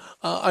update.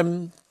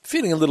 I'm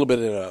feeling a little bit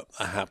in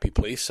a happy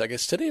place, I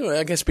guess, today.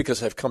 I guess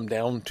because I've come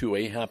down to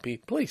a happy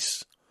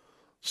place.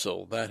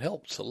 So that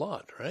helps a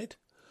lot, right?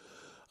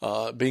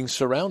 Being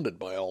surrounded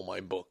by all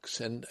my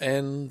books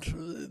and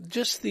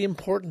just the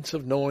importance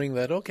of knowing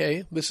that,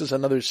 okay, this is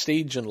another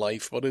stage in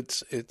life, but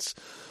it's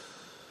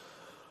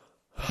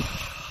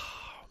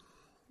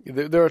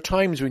there are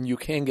times when you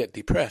can get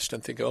depressed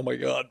and think, oh my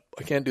God,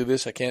 I can't do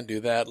this, I can't do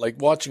that.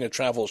 Like watching a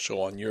travel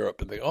show on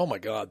Europe and think, oh my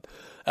God,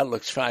 that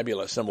looks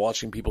fabulous. I'm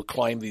watching people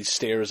climb these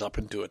stairs up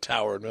into a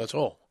tower and that's,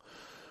 oh,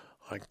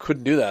 I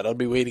couldn't do that. I'll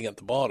be waiting at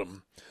the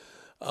bottom.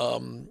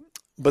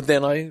 But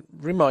then I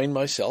remind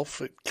myself,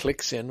 it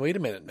clicks in, wait a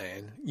minute,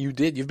 man, you've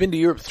been to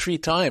Europe 3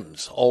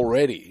 times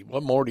already.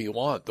 What more do you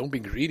want? Don't be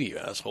greedy, you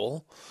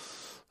asshole.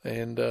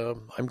 And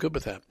I'm good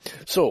with that.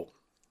 So,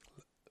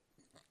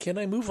 can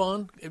I move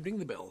on? Ring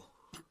the bell.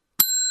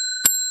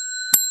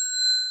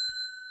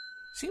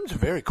 Seems a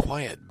very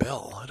quiet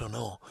bell. I don't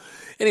know.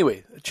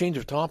 Anyway, a change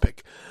of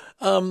topic.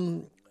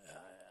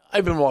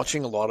 I've been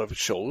watching a lot of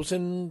shows,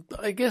 and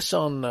I guess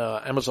on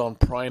Amazon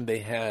Prime they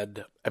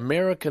had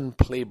American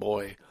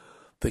Playboy,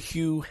 the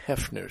Hugh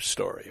Hefner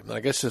story. I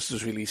guess this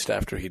was released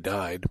after he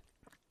died.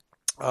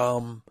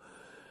 And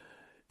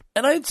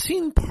I'd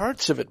seen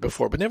parts of it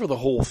before, but never the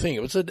whole thing.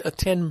 It was a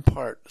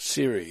 10-part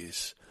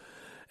series.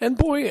 And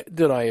boy,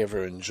 did I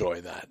ever enjoy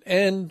that.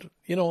 And,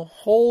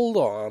 hold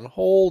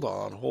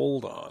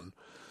on.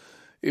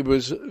 It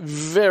was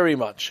very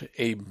much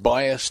a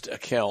biased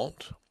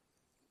account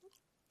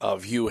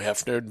of Hugh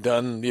Hefner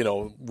done,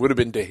 would have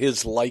been to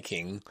his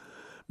liking,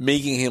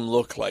 making him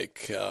look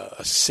like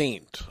a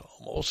saint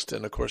almost.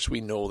 And, of course,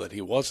 we know that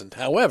he wasn't.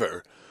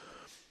 However,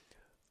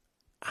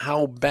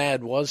 how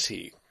bad was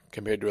he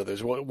compared to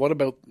others? What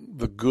about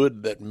the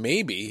good that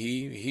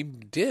maybe he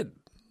did?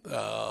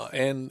 There's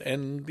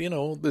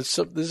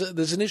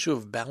an issue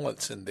of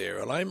balance in there,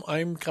 and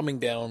I'm coming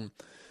down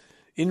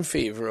in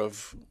favor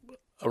of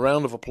a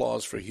round of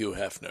applause for Hugh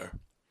Hefner.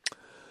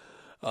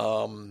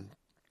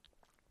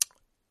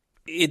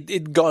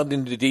 It got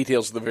into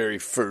details of the very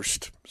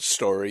first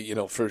story,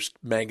 first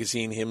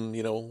magazine, him,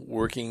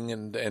 working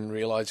and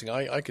realizing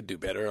I could do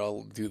better.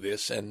 I'll do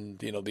this. And,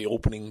 the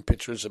opening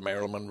pictures of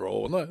Marilyn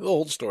Monroe and the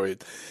whole story.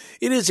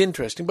 It is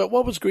interesting. But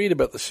what was great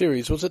about the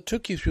series was it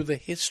took you through the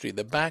history,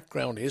 the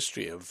background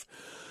history of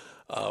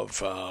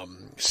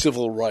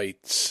civil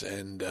rights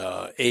and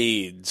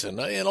AIDS and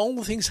all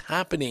the things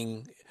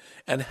happening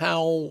and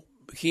how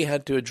he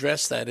had to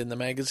address that in the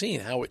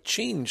magazine, how it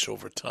changed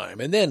over time.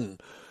 And then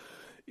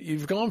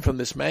you've gone from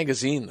this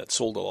magazine that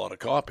sold a lot of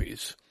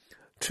copies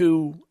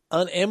to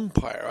an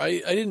empire. I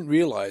didn't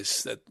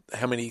realize that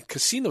how many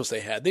casinos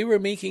they had. They were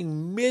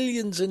making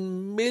millions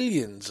and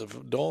millions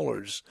of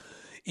dollars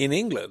in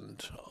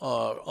England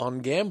on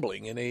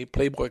gambling in a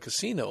Playboy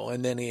casino.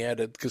 And then he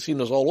had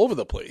casinos all over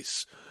the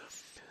place.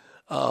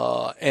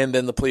 And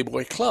then the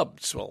Playboy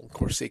clubs. Well, of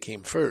course, they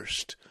came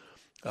first.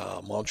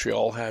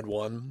 Montreal had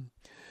one.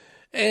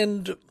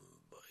 And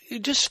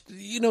just,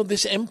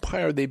 this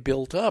empire they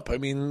built up. I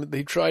mean,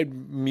 they tried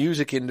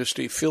music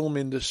industry, film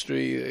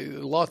industry,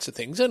 lots of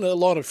things, and a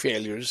lot of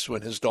failures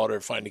when his daughter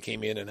finally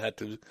came in and had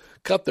to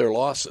cut their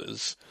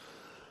losses.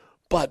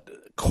 But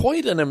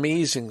quite an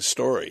amazing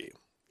story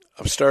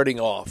of starting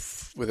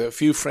off with a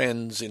few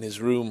friends in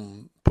his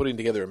room, putting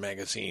together a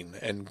magazine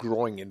and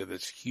growing into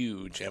this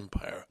huge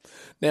empire.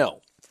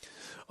 Now,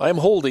 I'm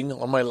holding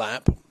on my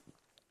lap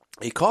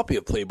a copy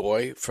of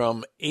Playboy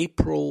from May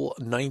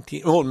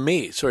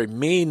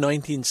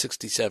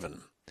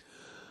 1967.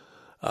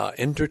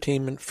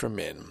 Entertainment for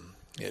Men.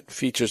 It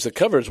features the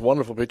cover's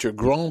wonderful picture,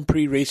 Grand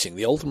Prix Racing,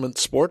 the Ultimate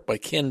Sport by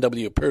Ken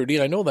W.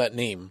 Purdy. I know that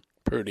name,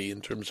 Purdy,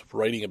 in terms of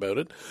writing about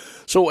it.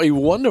 So a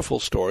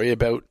wonderful story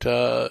about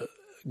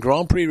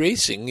Grand Prix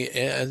racing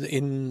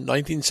in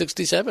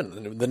 1967.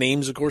 And the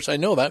names, of course, I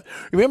know that.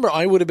 Remember,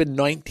 I would have been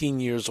 19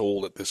 years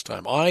old at this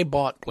time. I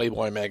bought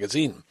Playboy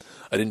magazine.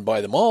 I didn't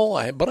buy them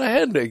all, but I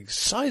had a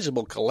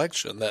sizable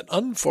collection that,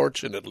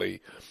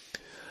 unfortunately,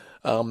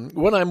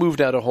 when I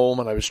moved out of home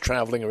and I was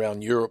traveling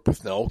around Europe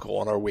with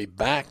Nalco on our way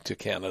back to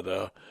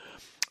Canada,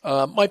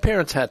 my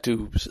parents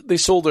they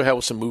sold their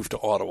house and moved to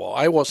Ottawa.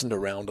 I wasn't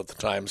around at the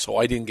time, so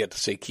I didn't get to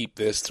say, keep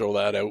this, throw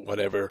that out,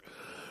 whatever.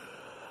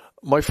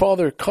 My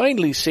father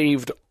kindly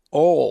saved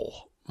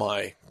all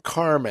my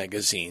car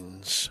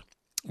magazines,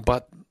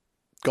 but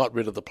got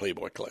rid of the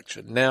Playboy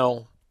collection.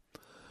 Now,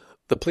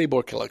 the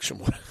Playboy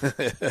collection,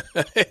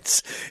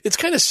 it's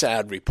kind of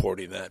sad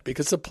reporting that,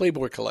 because the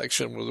Playboy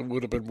collection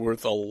would have been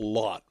worth a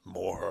lot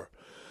more.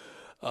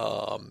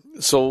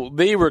 So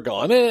they were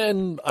gone,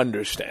 and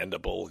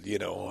understandable,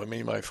 I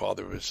mean, my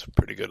father was a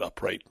pretty good,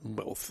 upright,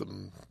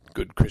 wholesome,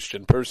 good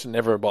Christian person,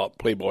 never bought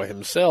Playboy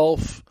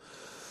himself.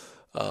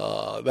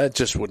 That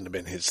just wouldn't have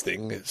been his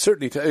thing.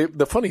 Certainly,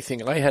 the funny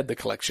thing, I had the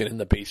collection in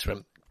the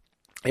basement,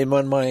 and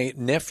when my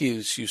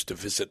nephews used to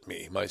visit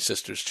me, my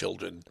sister's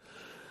children,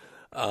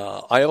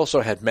 I also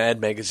had Mad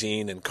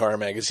Magazine and car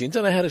magazines,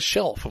 and I had a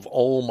shelf of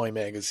all my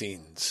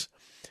magazines.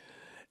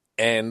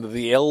 And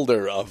the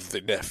elder of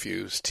the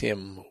nephews,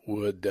 Tim,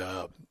 would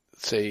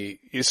say,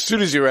 as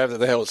soon as you were out of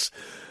the house,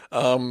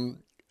 can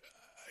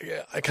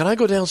I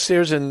go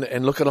downstairs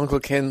and look at Uncle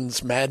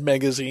Ken's Mad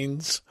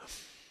Magazines?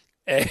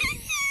 And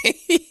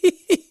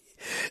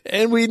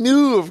we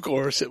knew, of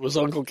course, it was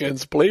Uncle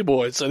Ken's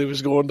Playboys that he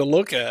was going to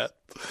look at.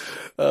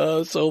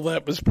 So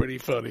that was pretty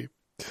funny.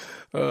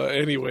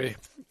 Anyway,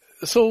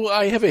 so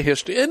I have a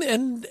history.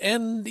 And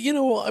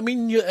I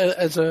mean,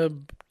 as a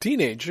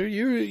teenager,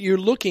 you're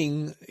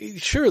looking,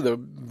 sure, the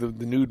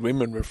nude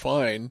women were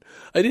fine.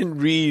 I didn't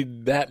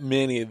read that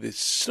many of the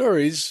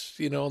stories,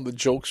 the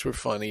jokes were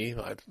funny,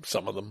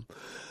 some of them.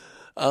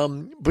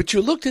 But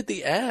you looked at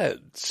the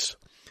ads,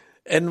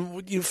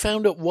 and you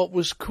found out what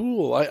was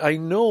cool. I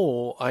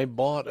know I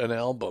bought an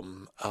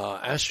album,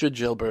 Astrid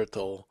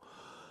Gilberto,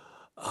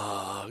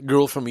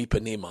 Girl from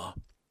Ipanema.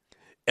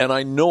 And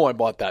I know I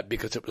bought that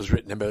because it was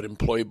written about in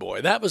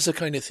Playboy. That was the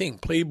kind of thing.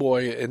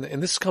 Playboy,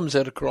 and this comes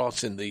out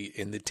across in the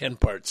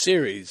 10-part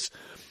series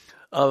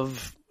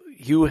of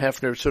Hugh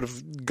Hefner sort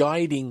of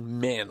guiding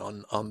men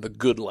on the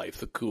good life,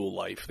 the cool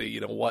life,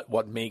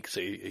 what makes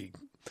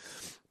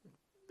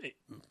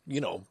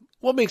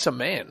what makes a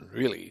man,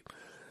 really.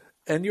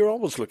 And you're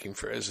always looking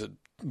for, as a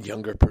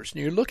younger person,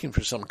 you're looking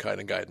for some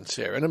kind of guidance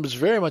there. And it was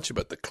very much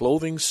about the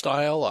clothing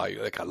style.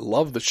 I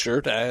love the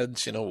shirt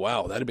ads,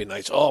 wow, that'd be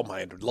nice. Oh,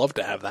 I'd love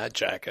to have that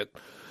jacket.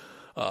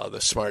 The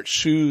smart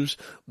shoes,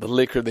 the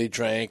liquor they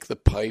drank, the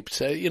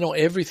pipes,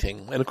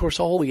 everything. And of course,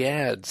 all the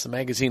ads, the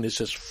magazine is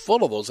just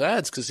full of those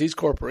ads, because these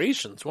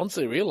corporations, once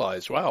they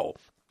realize, wow,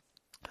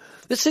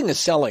 this thing is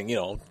selling,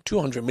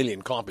 200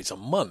 million copies a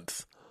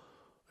month.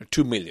 Or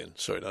 2 million,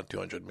 sorry, not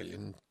 200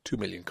 million, 2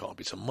 million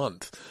copies a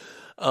month.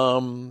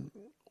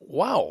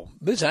 Wow,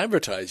 there's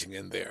advertising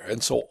in there.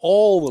 And so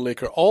all the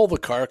liquor, all the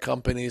car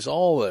companies,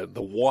 all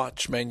the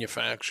watch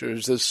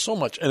manufacturers, there's so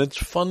much. And it's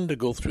fun to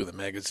go through the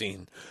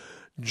magazine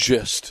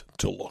just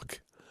to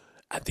look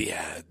at the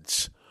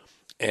ads.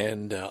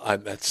 And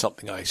that's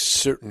something I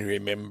certainly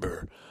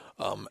remember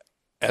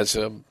as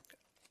a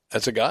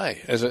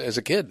guy, as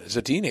a kid, as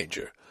a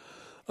teenager.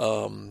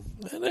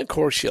 And of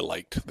course you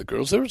liked the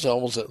girls. There was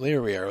always,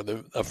 there we are,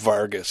 a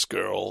Vargas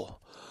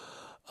girl.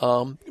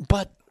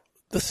 But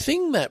the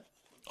thing that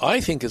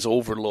I think is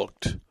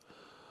overlooked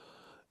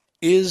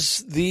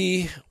is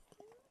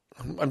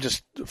I'm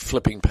just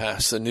flipping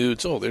past the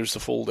nudes. Oh, there's the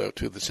fold out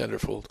to the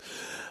centerfold.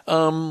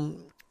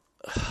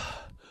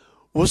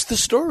 Was the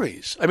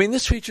stories. I mean,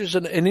 this features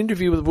an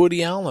interview with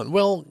Woody Allen.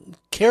 Well,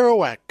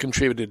 Kerouac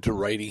contributed to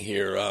writing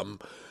here.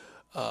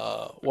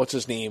 What's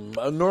his name?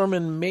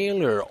 Norman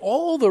Mailer.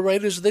 All the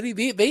writers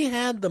that they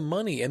had the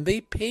money, and they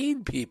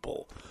paid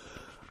people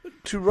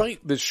to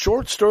write the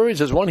short stories.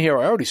 There's one here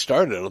I already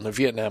started on the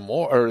Vietnam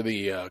War, or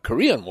the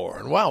Korean War,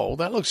 and wow,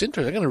 that looks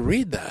interesting. I'm going to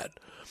read that.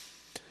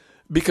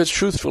 Because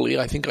truthfully,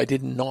 I think I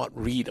did not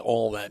read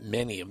all that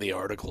many of the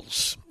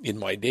articles in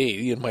my day.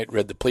 You might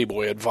read the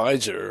Playboy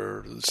Advisor,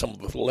 or some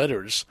of the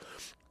letters.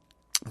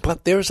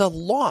 But there's a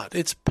lot.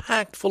 It's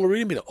packed full of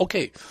reading.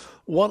 Okay,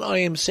 what I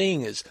am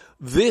saying is,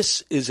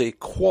 this is a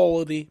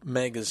quality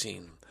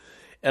magazine.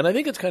 And I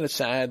think it's kind of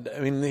sad. I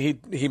mean,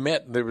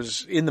 there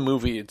was, in the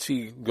movie, you'd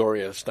see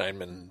Gloria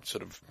Steinman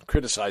sort of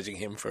criticizing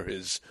him for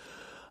his,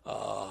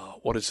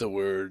 what is the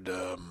word,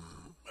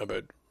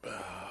 about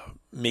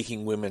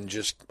making women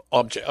just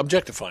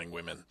objectifying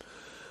women.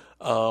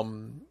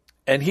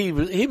 And he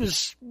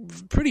was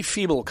pretty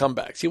feeble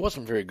comebacks. He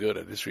wasn't very good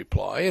at his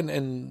reply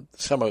and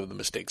some of the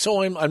mistakes.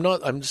 So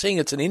I'm saying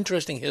it's an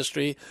interesting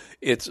history.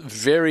 It's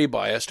very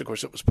biased. Of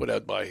course, it was put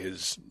out by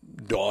his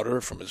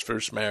daughter from his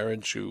first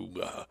marriage, who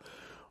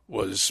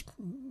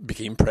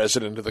became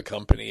president of the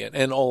company,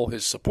 and all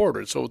his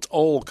supporters. So it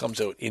all comes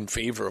out in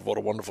favor of what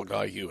a wonderful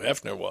guy Hugh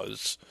Hefner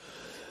was.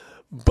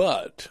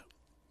 But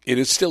it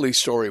is still a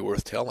story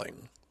worth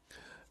telling.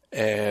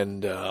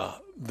 And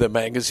the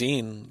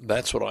magazine,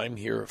 that's what I'm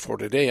here for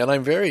today. And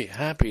I'm very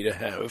happy to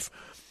have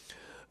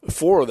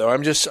 4 of them.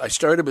 I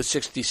started with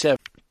 67.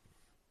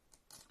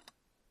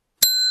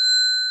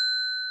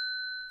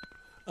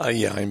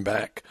 Yeah, I'm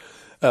back.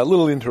 A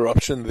little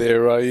interruption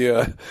there.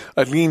 I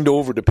leaned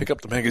over to pick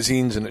up the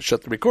magazines and it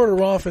shut the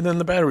recorder off, and then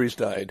the batteries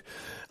died.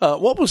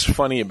 What was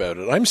funny about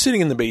it, I'm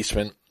sitting in the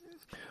basement.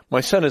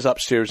 My son is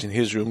upstairs in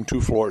his room,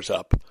 2 floors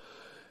up.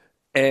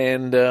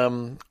 And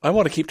I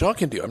want to keep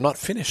talking to you. I'm not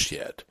finished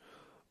yet.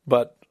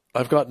 But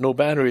I've got no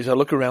batteries. I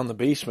look around the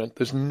basement.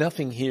 There's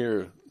nothing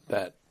here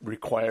that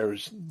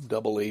requires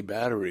AA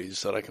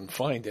batteries that I can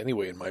find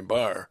anyway in my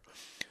bar.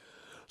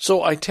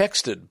 So I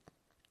texted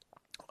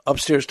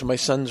upstairs to my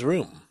son's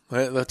room.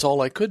 That's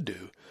all I could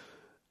do.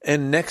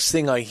 And next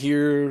thing I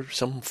hear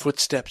some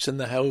footsteps in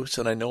the house,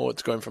 and I know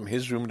it's going from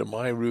his room to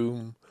my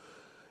room.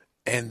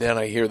 And then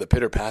I hear the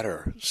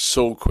pitter-patter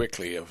so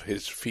quickly of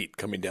his feet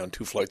coming down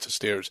 2 flights of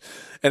stairs.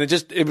 And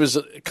it was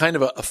kind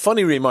of a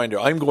funny reminder.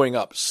 I'm going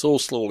up so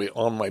slowly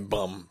on my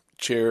bum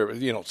chair,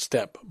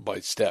 step by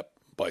step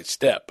by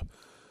step.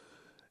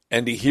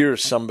 And he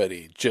hears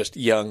somebody just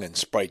young and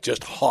sprite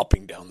just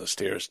hopping down the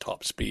stairs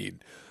top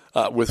speed.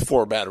 With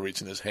 4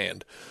 batteries in his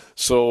hand.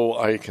 So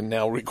I can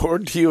now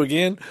record to you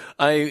again.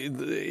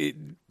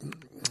 I'm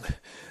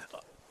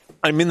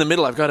in the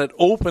middle. I've got it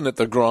open at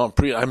the Grand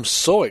Prix. I'm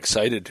so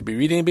excited to be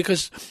reading it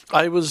because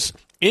I was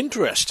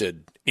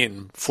interested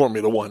in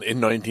Formula One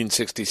in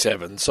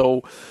 1967.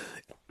 So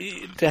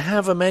to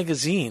have a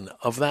magazine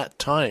of that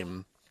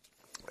time,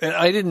 and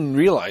I didn't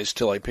realize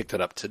till I picked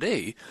it up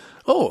today,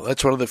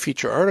 that's one of the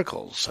feature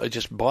articles. I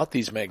just bought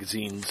these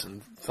magazines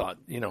and thought,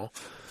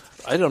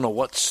 I don't know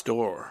what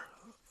store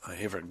I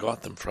ever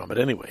got them from, but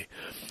anyway.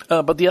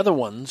 But the other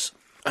ones,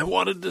 I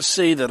wanted to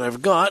say that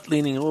I've got,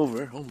 leaning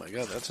over, oh my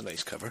God, that's a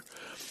nice cover,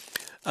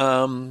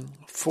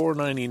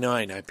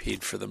 $4.99 I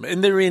paid for them.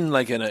 And they're in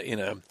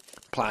a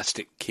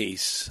plastic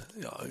case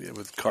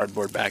with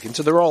cardboard backing,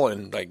 so they're all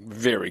in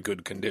very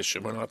good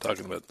condition. We're not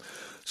talking about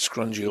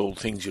scrungy old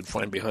things you'd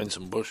find behind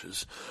some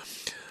bushes.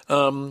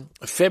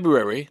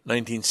 February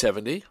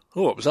 1970, it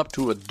was up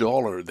to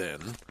 $1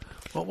 then.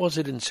 What was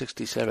it in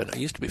 67? It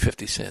used to be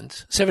 50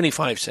 cents.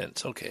 75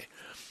 cents, okay.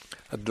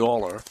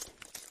 $1.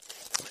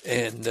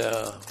 And,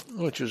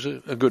 which is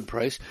a good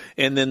price.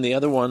 And then the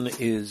other one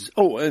is,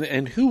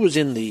 and who was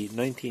in the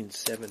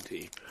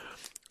 1970?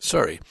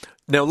 Sorry.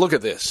 Now look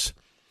at this.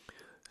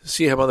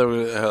 See how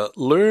other,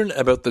 learn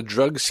about the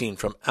drug scene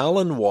from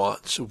Alan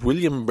Watts,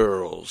 William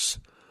Burroughs,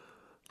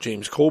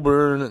 James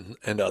Coburn,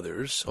 and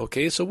others.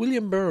 Okay, so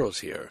William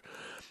Burroughs here.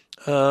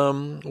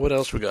 What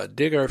else we got?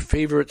 Dig our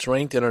favorites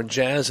ranked in our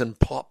jazz and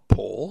pop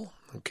poll.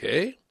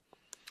 Okay.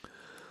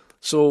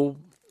 So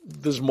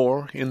there's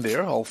more in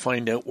there. I'll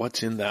find out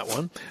what's in that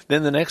one.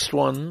 Then the next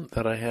one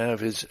that I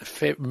have is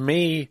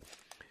May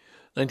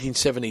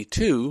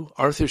 1972.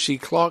 Arthur C.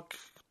 Clarke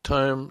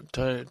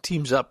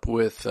teams up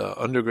with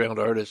underground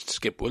artist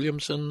Skip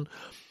Williamson.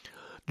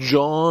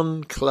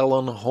 John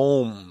Cleland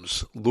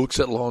Holmes looks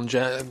at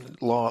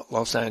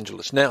Los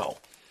Angeles. Now,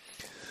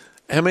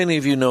 how many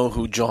of you know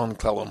who John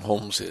Cleland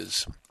Holmes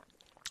is?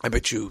 I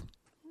bet you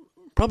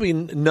probably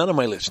none of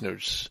my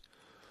listeners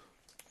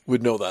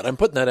would know that. I'm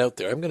putting that out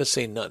there. I'm going to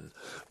say none.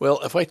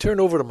 Well, if I turn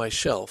over to my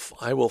shelf,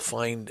 I will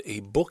find a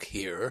book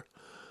here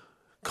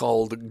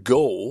called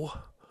Go,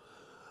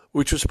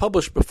 which was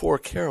published before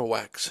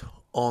Kerouac's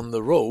On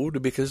the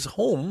Road, because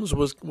Holmes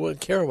was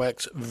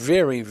Kerouac's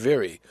very,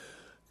 very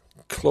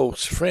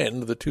close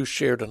friend. The two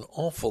shared an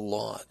awful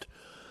lot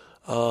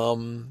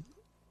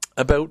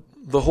about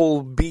the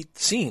whole beat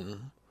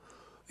scene.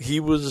 He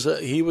was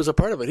a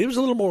part of it. He was a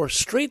little more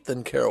straight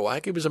than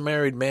Kerouac. He was a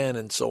married man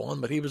and so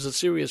on, but he was a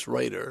serious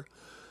writer.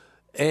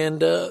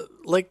 And I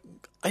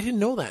didn't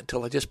know that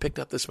until I just picked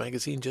up this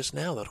magazine just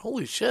now. That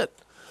holy shit,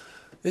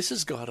 this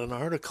has got an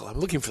article. I'm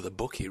looking for the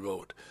book he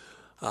wrote.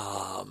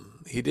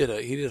 He did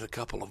a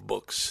couple of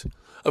books.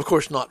 Of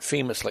course, not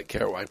famous like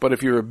Kerouac, but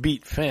if you're a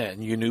beat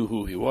fan, you knew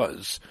who he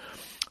was.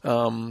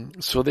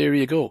 So there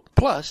you go.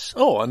 Plus,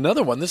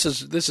 another one. This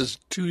is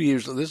 2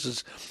 years. This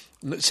is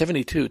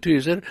 72, 2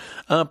 years later.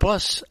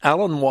 Plus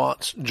Alan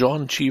Watts,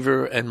 John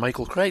Cheever, and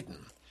Michael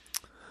Crichton.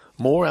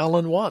 More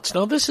Alan Watts.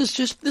 Now this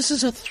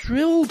is a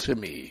thrill to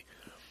me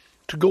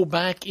to go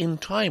back in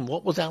time.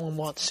 What was Alan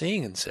Watts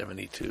saying in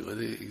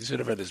 72? He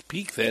sort of at his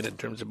peak then in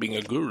terms of being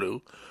a guru.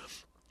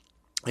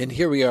 And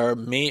here we are,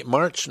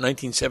 March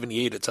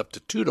 1978. It's up to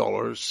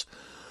 $2.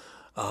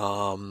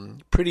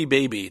 Pretty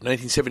Baby,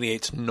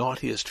 1978's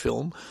naughtiest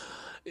film.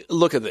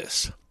 Look at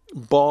this.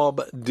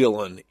 Bob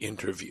Dylan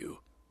interview.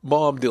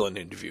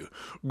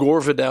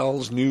 Gore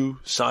Vidal's new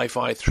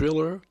sci-fi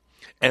thriller,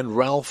 and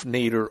Ralph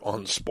Nader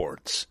on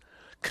sports.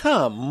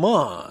 Come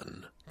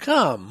on.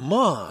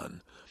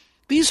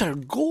 These are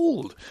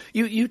gold.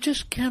 You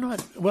just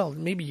cannot, well,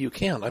 maybe you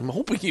can. I'm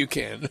hoping you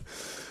can.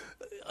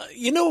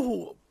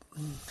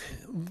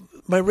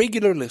 My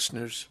regular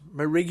listeners,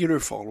 my regular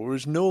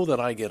followers know that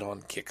I get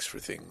on kicks for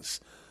things.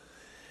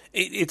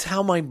 It's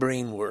how my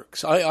brain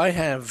works. I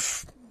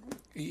have,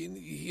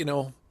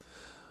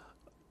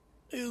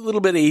 a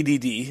little bit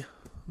ADD,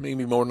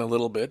 maybe more than a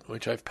little bit,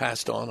 which I've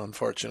passed on,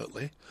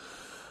 unfortunately.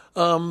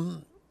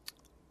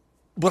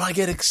 But I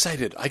get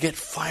excited. I get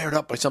fired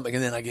up by something,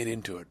 and then I get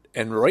into it.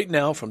 And right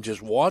now, from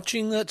just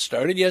watching that,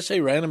 started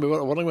yesterday, randomly,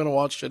 what I'm going to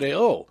watch today?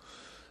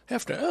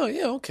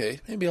 Okay,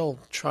 maybe I'll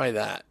try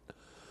that.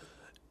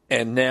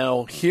 And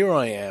now here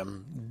I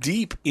am,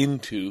 deep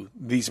into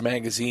these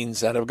magazines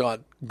that have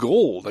got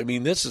gold. I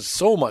mean, this is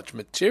so much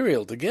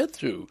material to get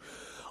through.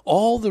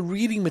 All the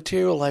reading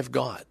material I've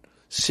got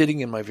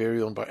sitting in my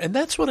very own bar. And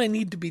that's what I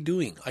need to be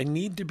doing.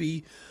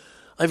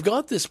 I've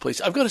got this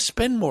place. I've got to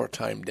spend more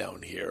time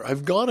down here.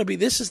 I've got to be,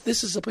 this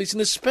is a place,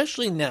 and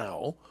especially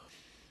now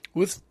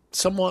with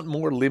somewhat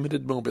more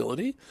limited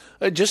mobility.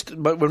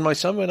 But when my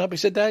son went up, he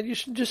said, Dad, you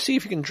should just see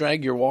if you can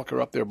drag your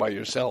walker up there by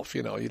yourself.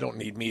 You know, you don't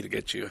need me to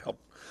get you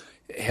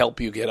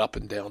help you get up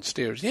and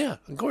downstairs. Yeah,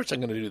 of course I'm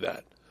going to do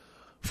that.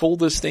 Fold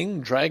this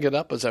thing, drag it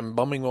up as I'm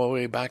bumming my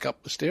way back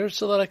up the stairs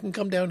so that I can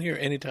come down here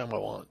anytime I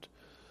want.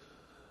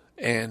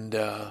 And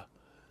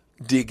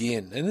dig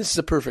in. And this is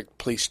a perfect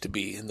place to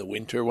be in the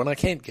winter when I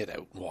can't get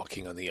out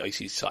walking on the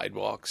icy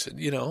sidewalks. And,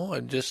 you know,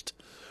 I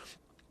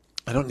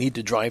don't need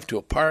to drive to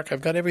a park.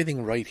 I've got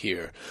everything right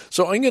here.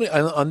 So I'm going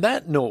to, on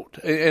that note,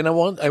 and I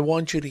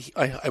want you to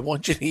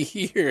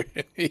hear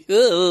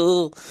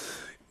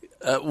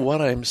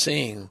what I'm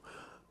saying.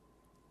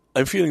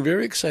 I'm feeling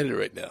very excited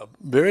right now,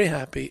 very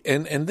happy.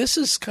 And this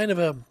is kind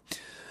of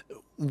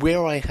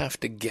where I have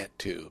to get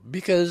to,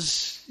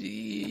 because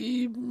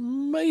you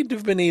might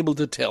have been able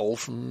to tell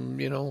from,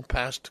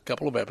 past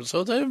couple of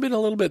episodes, I've been a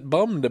little bit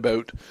bummed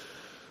about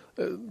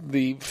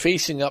the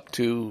facing up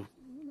to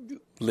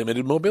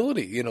limited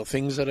mobility,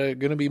 things that are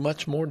going to be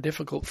much more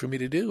difficult for me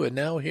to do. And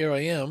now here I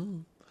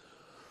am,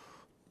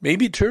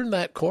 maybe turn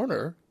that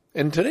corner.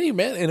 And today,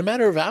 man, in a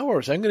matter of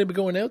hours, I'm going to be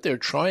going out there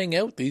trying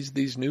out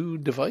these new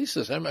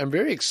devices. I'm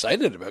very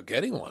excited about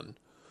getting one,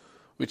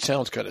 which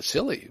sounds kind of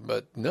silly,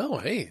 but no,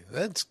 hey,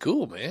 that's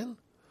cool, man.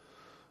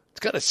 It's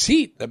got a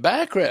seat, a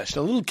backrest,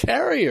 a little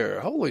carrier.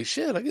 Holy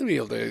shit, I'm going to be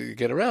able to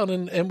get around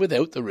and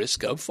without the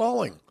risk of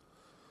falling.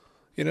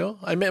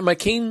 My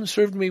cane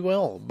served me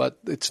well, but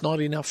it's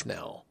not enough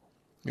now.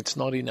 It's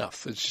not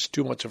enough. It's just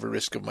too much of a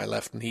risk of my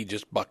left knee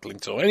just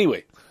buckling. So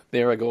anyway,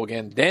 there I go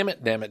again. Damn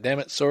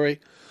it.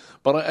 Sorry.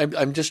 But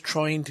I'm just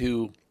trying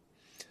to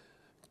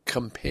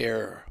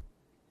compare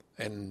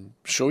and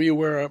show you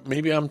where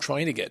maybe I'm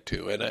trying to get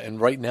to.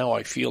 And right now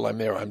I feel I'm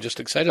there. I'm just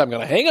excited. I'm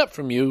going to hang up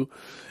from you,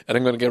 and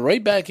I'm going to get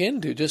right back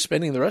into just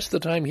spending the rest of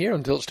the time here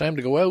until it's time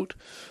to go out,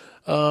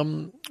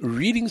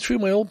 reading through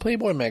my old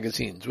Playboy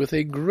magazines with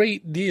a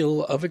great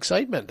deal of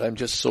excitement. I'm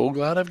just so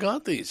glad I've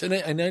got these.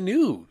 And I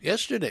knew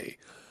yesterday,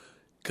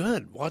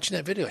 good, watching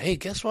that video, hey,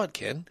 guess what,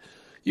 Ken?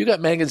 You got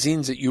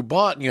magazines that you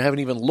bought and you haven't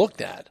even looked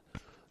at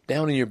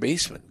down in your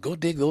basement. Go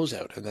dig those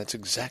out. And that's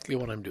exactly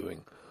what I'm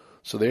doing.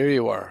 So there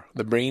you are.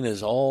 The brain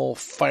is all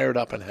fired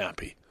up and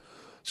happy.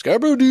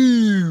 Scarborough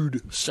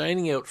Dude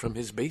signing out from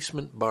his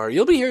basement bar.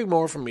 You'll be hearing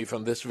more from me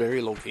from this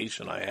very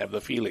location, I have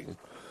the feeling.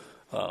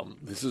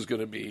 This is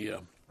going to be,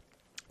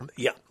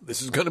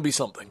 this is going to be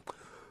something.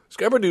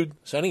 Scarborough Dude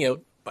signing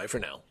out. Bye for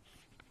now.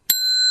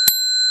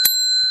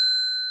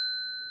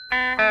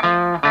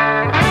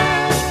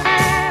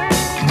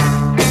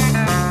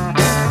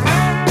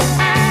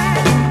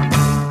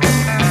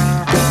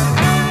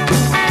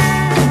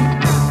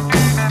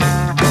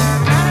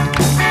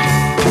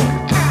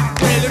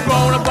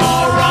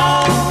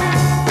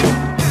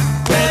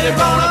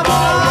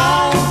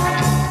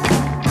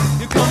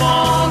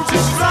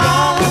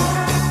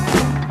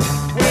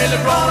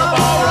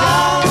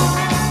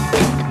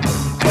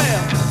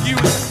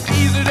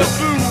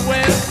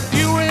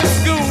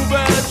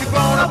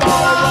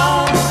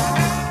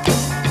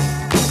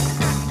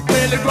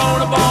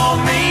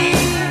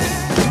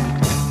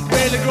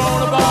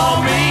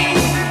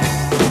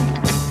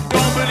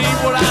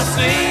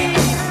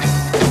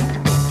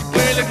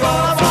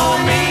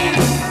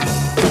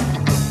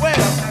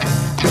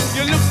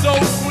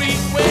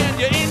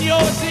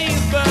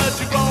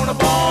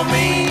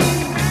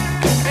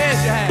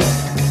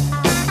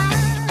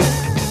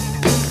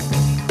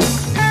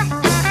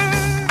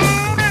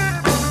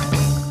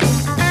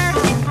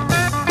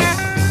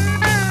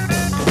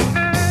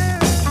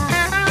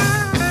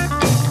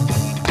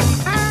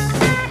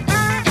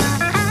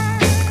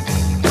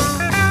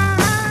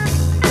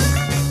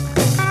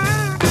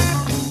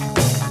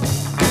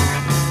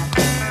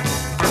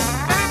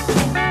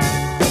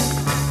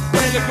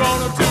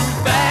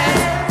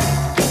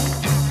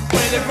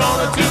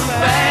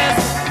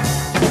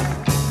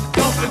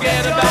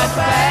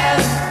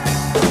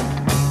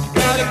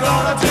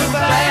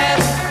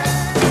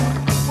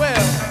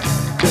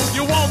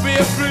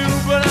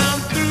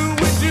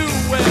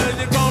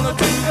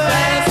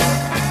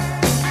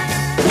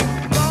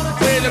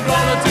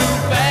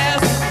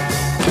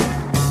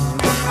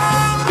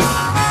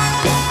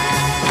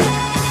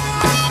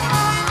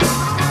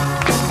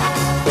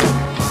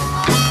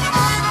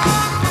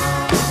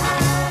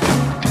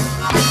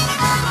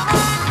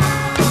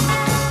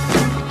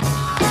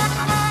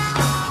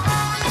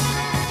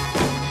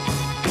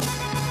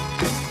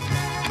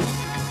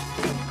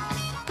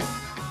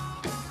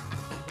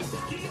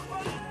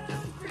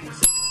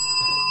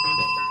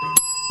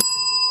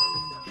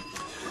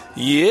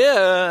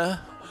 Yeah,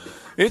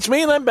 it's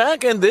me and I'm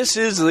back, and this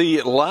is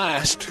the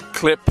last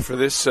clip for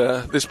this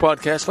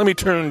podcast. Let me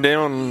turn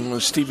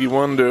down Stevie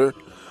Wonder.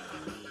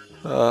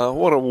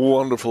 What a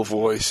wonderful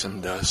voice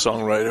and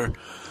songwriter.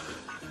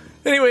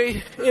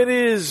 Anyway, it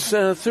is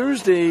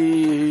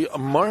Thursday,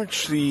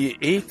 March the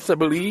 8th, I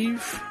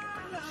believe.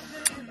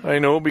 I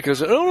know because,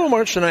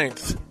 March the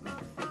 9th.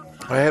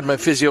 I had my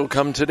physio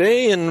come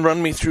today and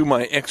run me through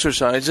my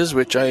exercises,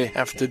 which I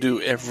have to do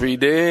every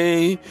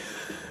day.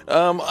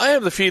 I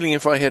have the feeling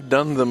if I had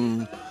done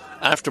them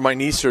after my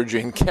knee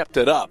surgery and kept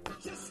it up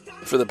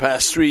for the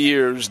past 3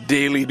 years,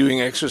 daily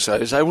doing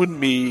exercise, I wouldn't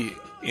be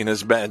in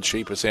as bad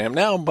shape as I am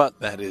now, but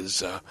that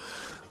is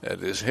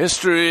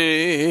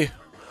history.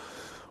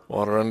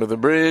 Water under the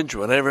bridge,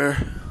 whatever.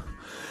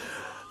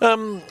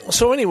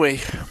 So anyway,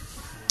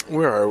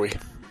 where are we?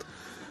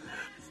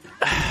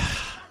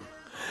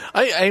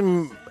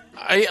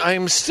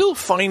 I'm still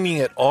finding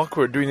it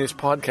awkward doing this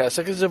podcast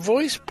because the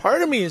voice,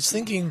 part of me is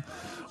thinking,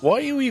 why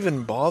are you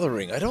even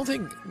bothering? I don't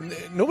think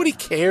nobody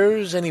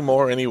cares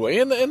anymore anyway,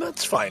 and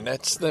that's fine.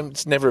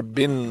 It's never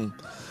been,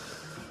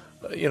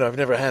 I've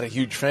never had a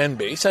huge fan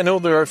base. I know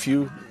there are a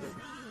few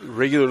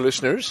regular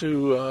listeners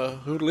who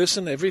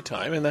listen every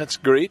time, and that's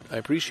great. I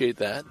appreciate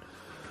that.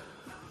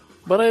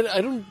 But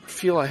I don't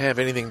feel I have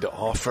anything to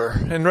offer.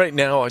 And right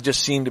now, I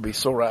just seem to be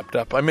so wrapped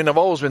up. I mean, I've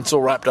always been so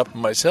wrapped up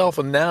in myself,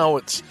 and now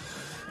it's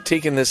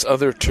taken this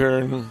other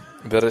turn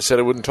that I said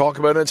I wouldn't talk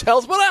about, and it's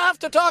health, but I have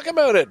to talk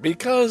about it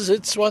because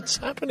it's what's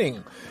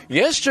happening.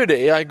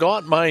 Yesterday, I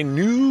got my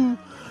new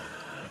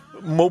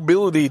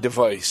mobility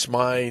device,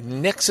 my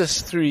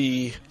Nexus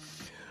 3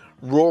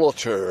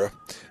 Rollator.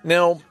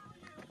 Now,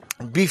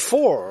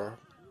 before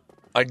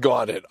I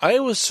got it, I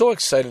was so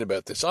excited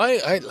about this.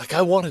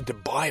 I wanted to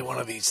buy one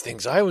of these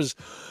things. I was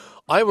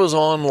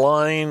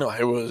online.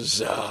 I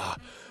was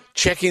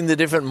checking the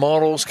different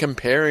models,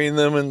 comparing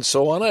them, and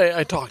so on.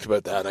 I talked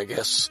about that, I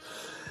guess.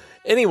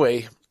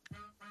 Anyway,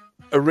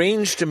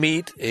 arranged to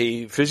meet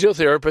a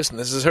physiotherapist, and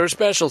this is her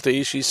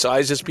specialty. She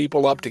sizes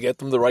people up to get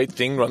them the right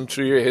thing, runs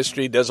through your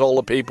history, does all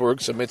the paperwork,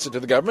 submits it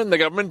to the government, and the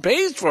government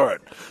pays for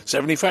it,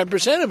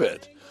 75% of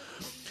it.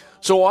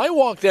 So I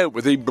walked out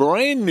with a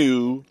brand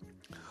new,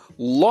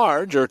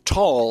 large or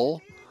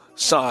tall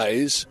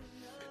size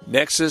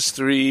Nexus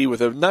 3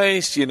 with a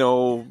nice,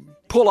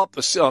 pull up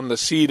on the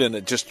seat and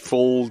it just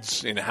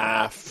folds in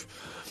half.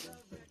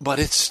 But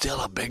it's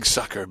still a big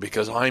sucker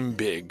because I'm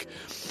big.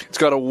 It's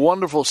got a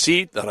wonderful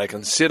seat that I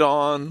can sit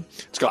on.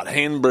 It's got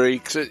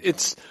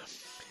handbrakes.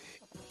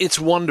 It's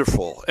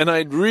wonderful. And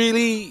I'd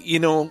really,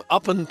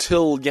 up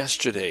until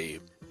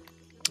yesterday,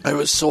 I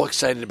was so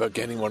excited about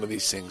getting one of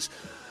these things.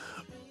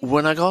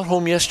 When I got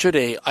home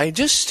yesterday, I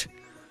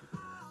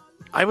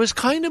was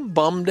kind of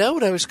bummed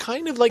out. I was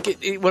kind of like,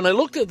 when I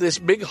looked at this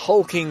big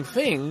hulking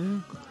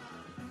thing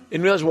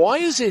and realized, why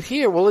is it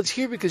here? Well, it's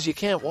here because you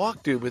can't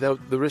walk, dude,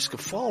 without the risk of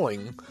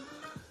falling.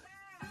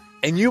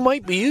 And you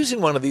might be using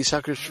one of these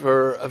suckers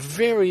for a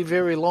very,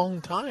 very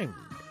long time.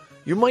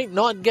 You might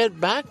not get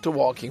back to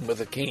walking with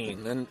a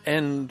cane.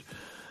 And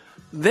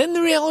then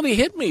the reality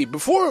hit me.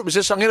 Before it was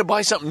just, I'm going to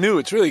buy something new.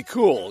 It's really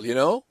cool,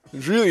 It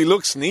really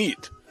looks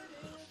neat.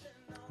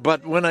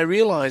 But when I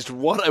realized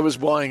what I was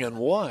buying and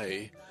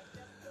why,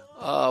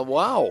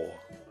 wow.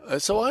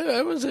 So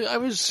I was,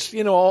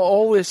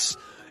 all this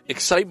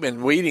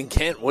excitement, waiting,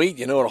 can't wait,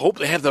 and I hope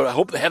they have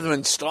them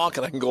in stock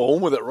and I can go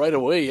home with it right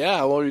away.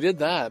 Yeah, well, we did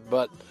that,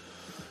 but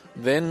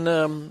then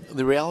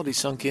the reality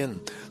sunk in.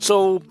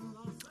 So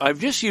I've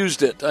just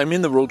used it. I'm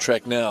in the road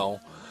track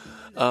now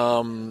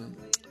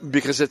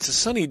because it's a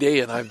sunny day,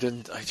 and I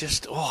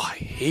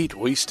hate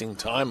wasting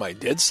time. I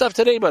did stuff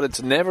today, but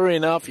it's never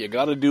enough. You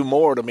got to do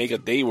more to make a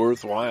day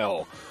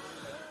worthwhile.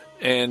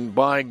 And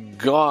by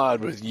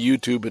God, with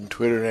YouTube and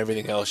Twitter and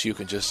everything else, you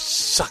can just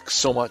suck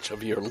so much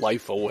of your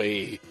life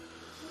away.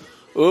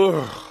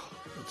 Ugh,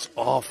 it's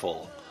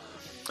awful.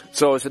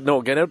 So I said,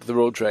 no, get out to the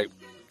road track.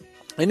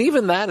 And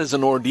even that is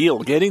an ordeal.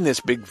 Getting this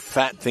big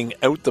fat thing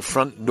out the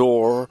front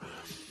door,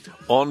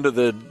 onto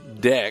the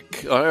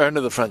deck, or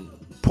onto the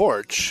front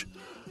porch,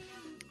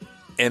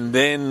 and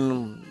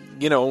then,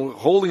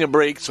 holding a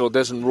brake so it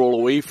doesn't roll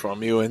away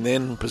from you, and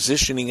then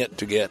positioning it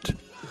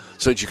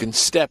so that you can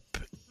step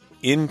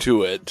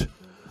into it,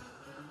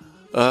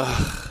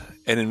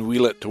 and then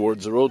wheel it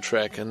towards the road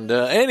track. And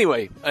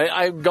anyway,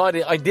 I got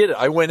it. I did it.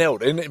 I went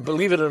out, and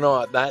believe it or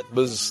not,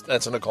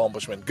 that's an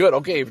accomplishment. Good.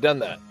 Okay, you've done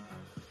that.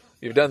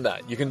 You've done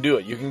that. You can do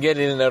it. You can get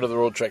in and out of the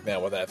road track now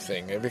with that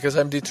thing, because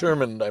I'm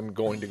determined I'm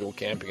going to go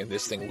camping, and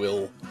this thing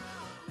will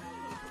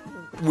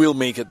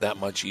make it that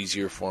much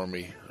easier for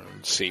me,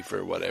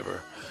 safer,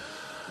 whatever.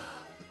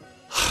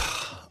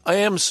 I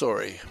am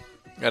sorry,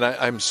 and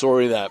I'm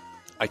sorry that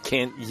I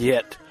can't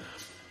yet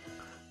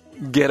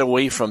get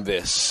away from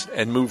this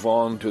and move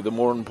on to the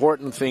more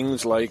important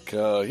things like,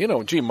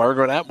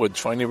 Margaret Atwood's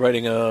finally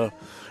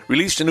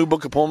released a new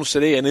book of poems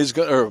today, and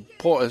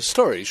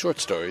short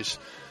stories,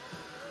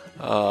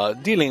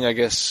 dealing, I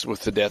guess,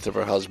 with the death of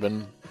her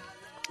husband.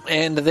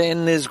 and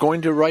then is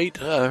going to write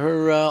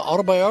her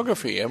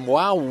autobiography. And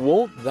wow,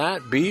 won't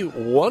that be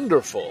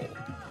wonderful?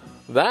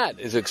 That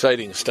is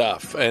exciting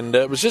stuff. And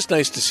it was just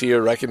nice to see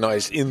her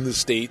recognized in the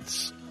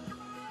States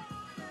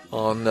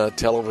on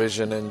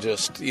television, and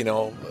just, you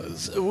know,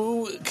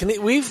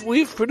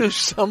 we've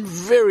produced some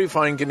very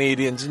fine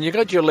Canadians, and you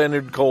got your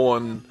Leonard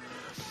Cohen,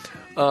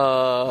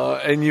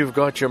 and you've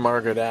got your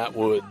Margaret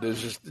Atwood.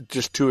 There's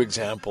just two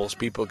examples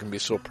people can be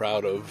so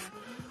proud of,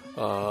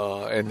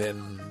 and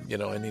then, you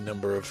know, any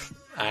number of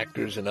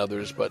actors and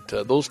others, but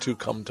those two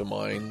come to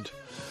mind.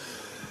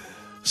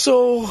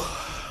 So,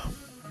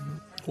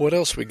 what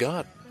else we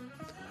got?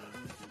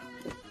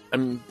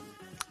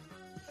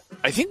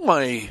 I think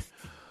my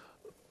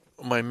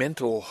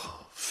mental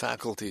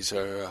faculties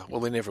are, well,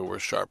 they never were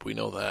sharp, we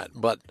know that.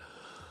 But,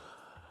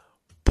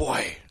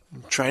 boy,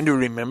 trying to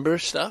remember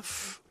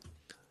stuff,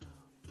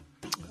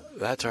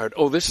 that's hard.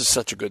 Oh, this is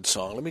such a good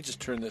song. Let me just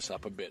turn this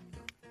up a bit.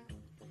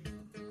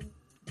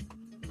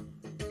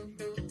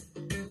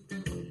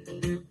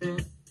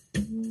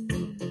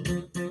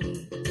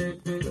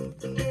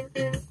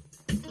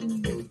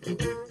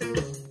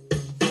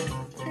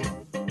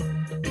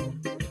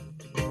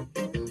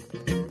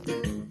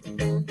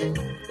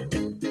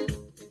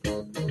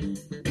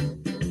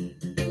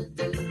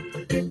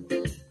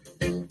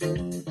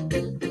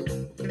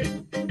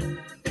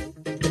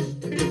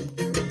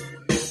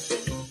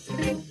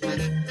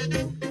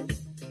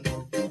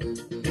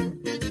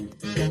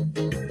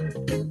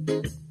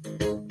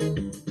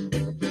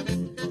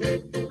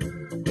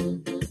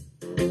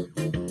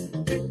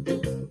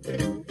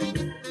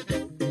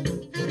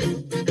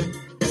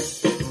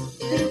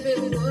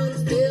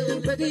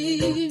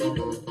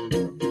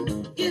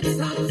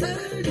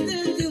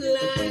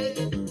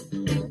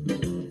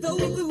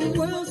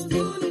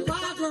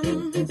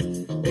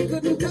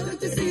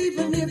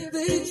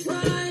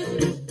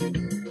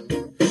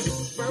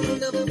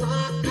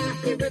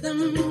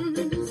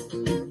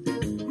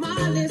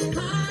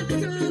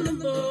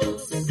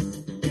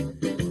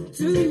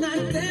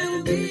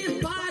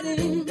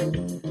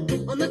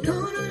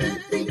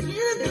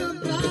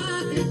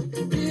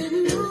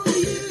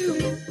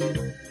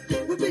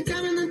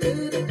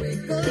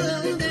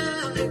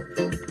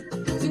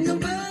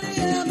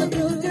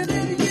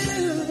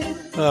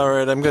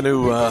 I'm going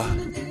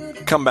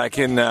to come back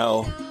in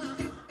now.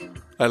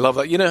 I love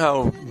that. You know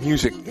how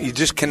music, you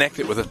just connect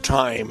it with a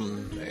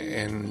time.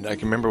 And I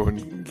can remember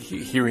when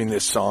hearing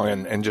this song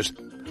and just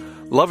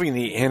loving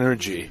the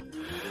energy.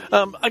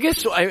 I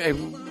guess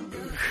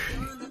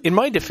in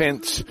my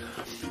defense,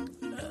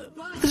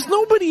 there's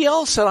nobody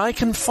else that I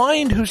can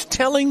find who's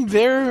telling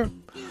their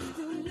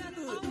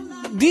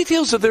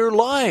details of their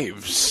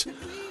lives.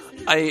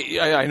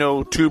 I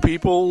know two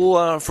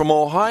people from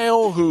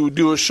Ohio who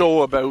do a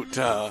show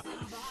about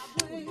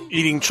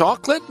eating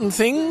chocolate and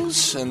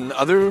things and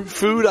other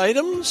food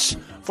items,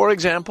 for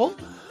example.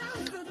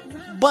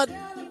 But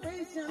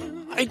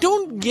I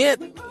don't get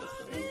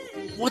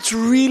what's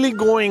really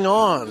going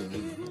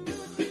on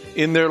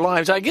in their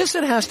lives. I guess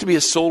it has to be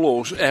a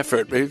solo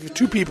effort.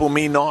 Two people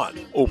may not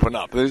open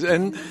up.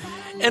 And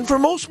for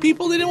most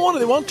people, they don't want to.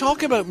 They want to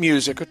talk about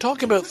music or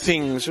talk about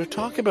things or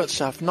talk about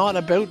stuff, not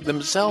about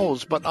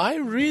themselves. But I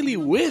really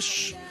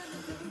wish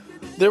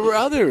there were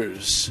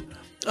others.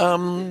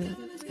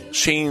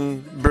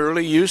 Shane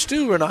Burley used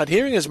to. We're not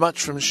hearing as much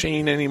from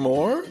Shane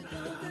anymore.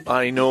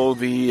 I know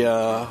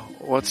the,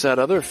 what's that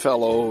other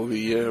fellow,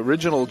 the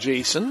original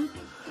Jason.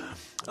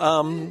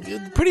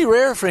 Pretty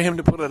rare for him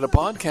to put out a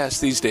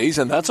podcast these days,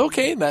 and that's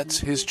okay. That's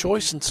his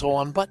choice and so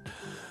on. But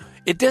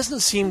it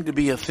doesn't seem to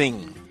be a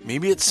thing.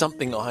 Maybe it's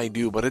something I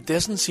do, but it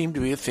doesn't seem to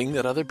be a thing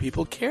that other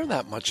people care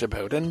that much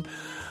about. And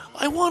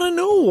I want to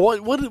know,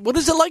 what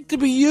is it like to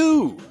be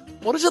you?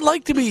 What is it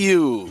like to be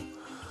you?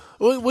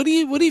 What do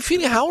you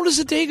feel? How does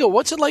a day go?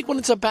 What's it like when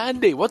it's a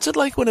bad day? What's it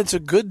like when it's a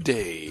good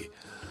day?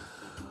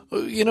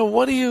 You know,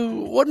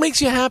 what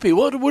makes you happy?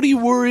 What are you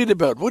worried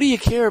about? What do you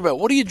care about?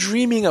 What are you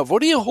dreaming of?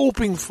 What are you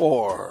hoping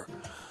for?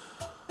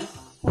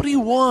 What do you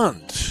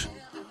want?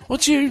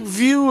 What's your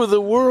view of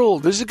the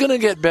world? Is it going to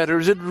get better?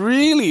 Is it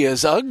really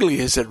as ugly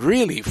as it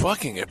really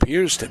fucking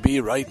appears to be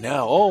right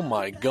now? Oh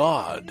my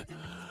God.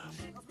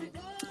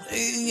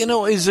 You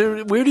know,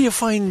 where do you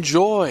find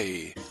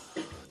joy?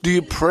 Do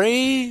you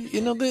pray? You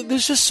know,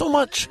 there's just so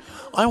much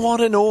I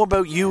want to know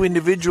about you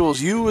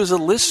individuals, you as a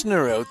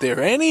listener out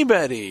there,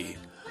 anybody.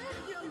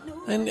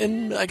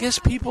 And I guess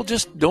people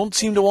just don't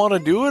seem to want to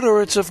do it,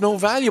 or it's of no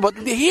value. But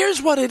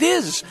here's what it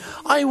is.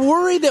 I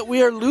worry that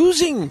we are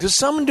losing, to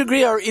some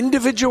degree, our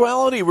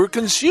individuality. We're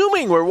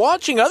consuming. We're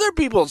watching other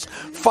people's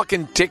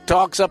fucking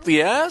TikToks up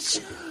the ass.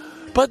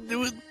 But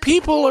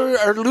people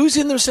are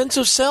losing their sense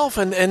of self.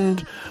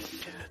 And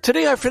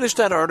today I finished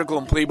that article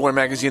in Playboy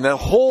magazine, that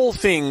whole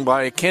thing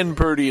by Ken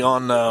Purdy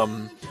on,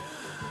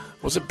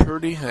 was it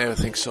Purdy? I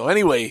think so.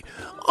 Anyway,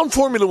 on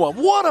Formula One.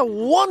 What a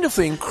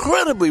wonderfully,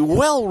 incredibly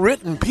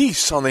well-written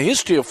piece on the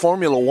history of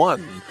Formula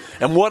One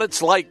and what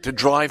it's like to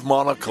drive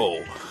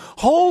Monaco.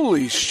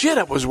 Holy shit,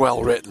 it was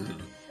well-written.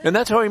 And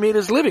that's how he made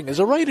his living, as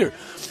a writer.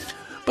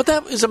 But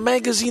that is a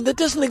magazine that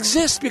doesn't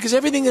exist because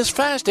everything is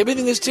fast.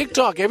 Everything is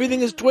TikTok.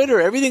 Everything is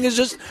Twitter. Everything is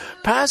just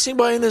passing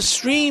by in a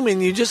stream,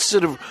 and you just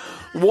sort of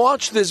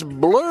watch this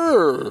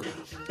blur,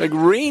 like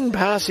rain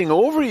passing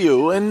over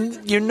you,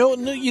 and you're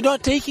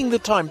not taking the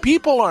time.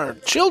 People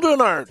aren't.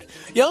 Children aren't.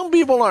 Young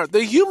people aren't.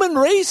 The human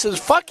race is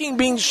fucking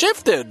being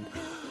shifted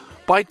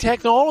by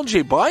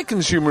technology, by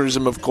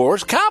consumerism, of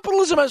course.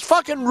 Capitalism has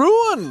fucking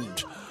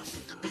ruined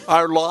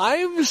our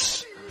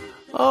lives.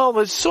 Oh,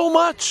 there's so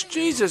much.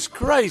 Jesus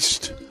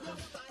Christ.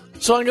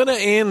 So I'm going to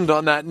end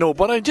on that note,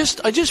 but I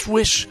just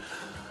wish...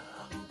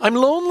 I'm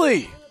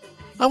lonely.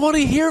 I want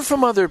to hear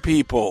from other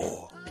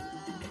people.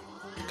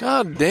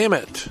 God damn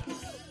it.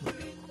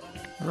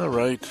 All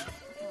right.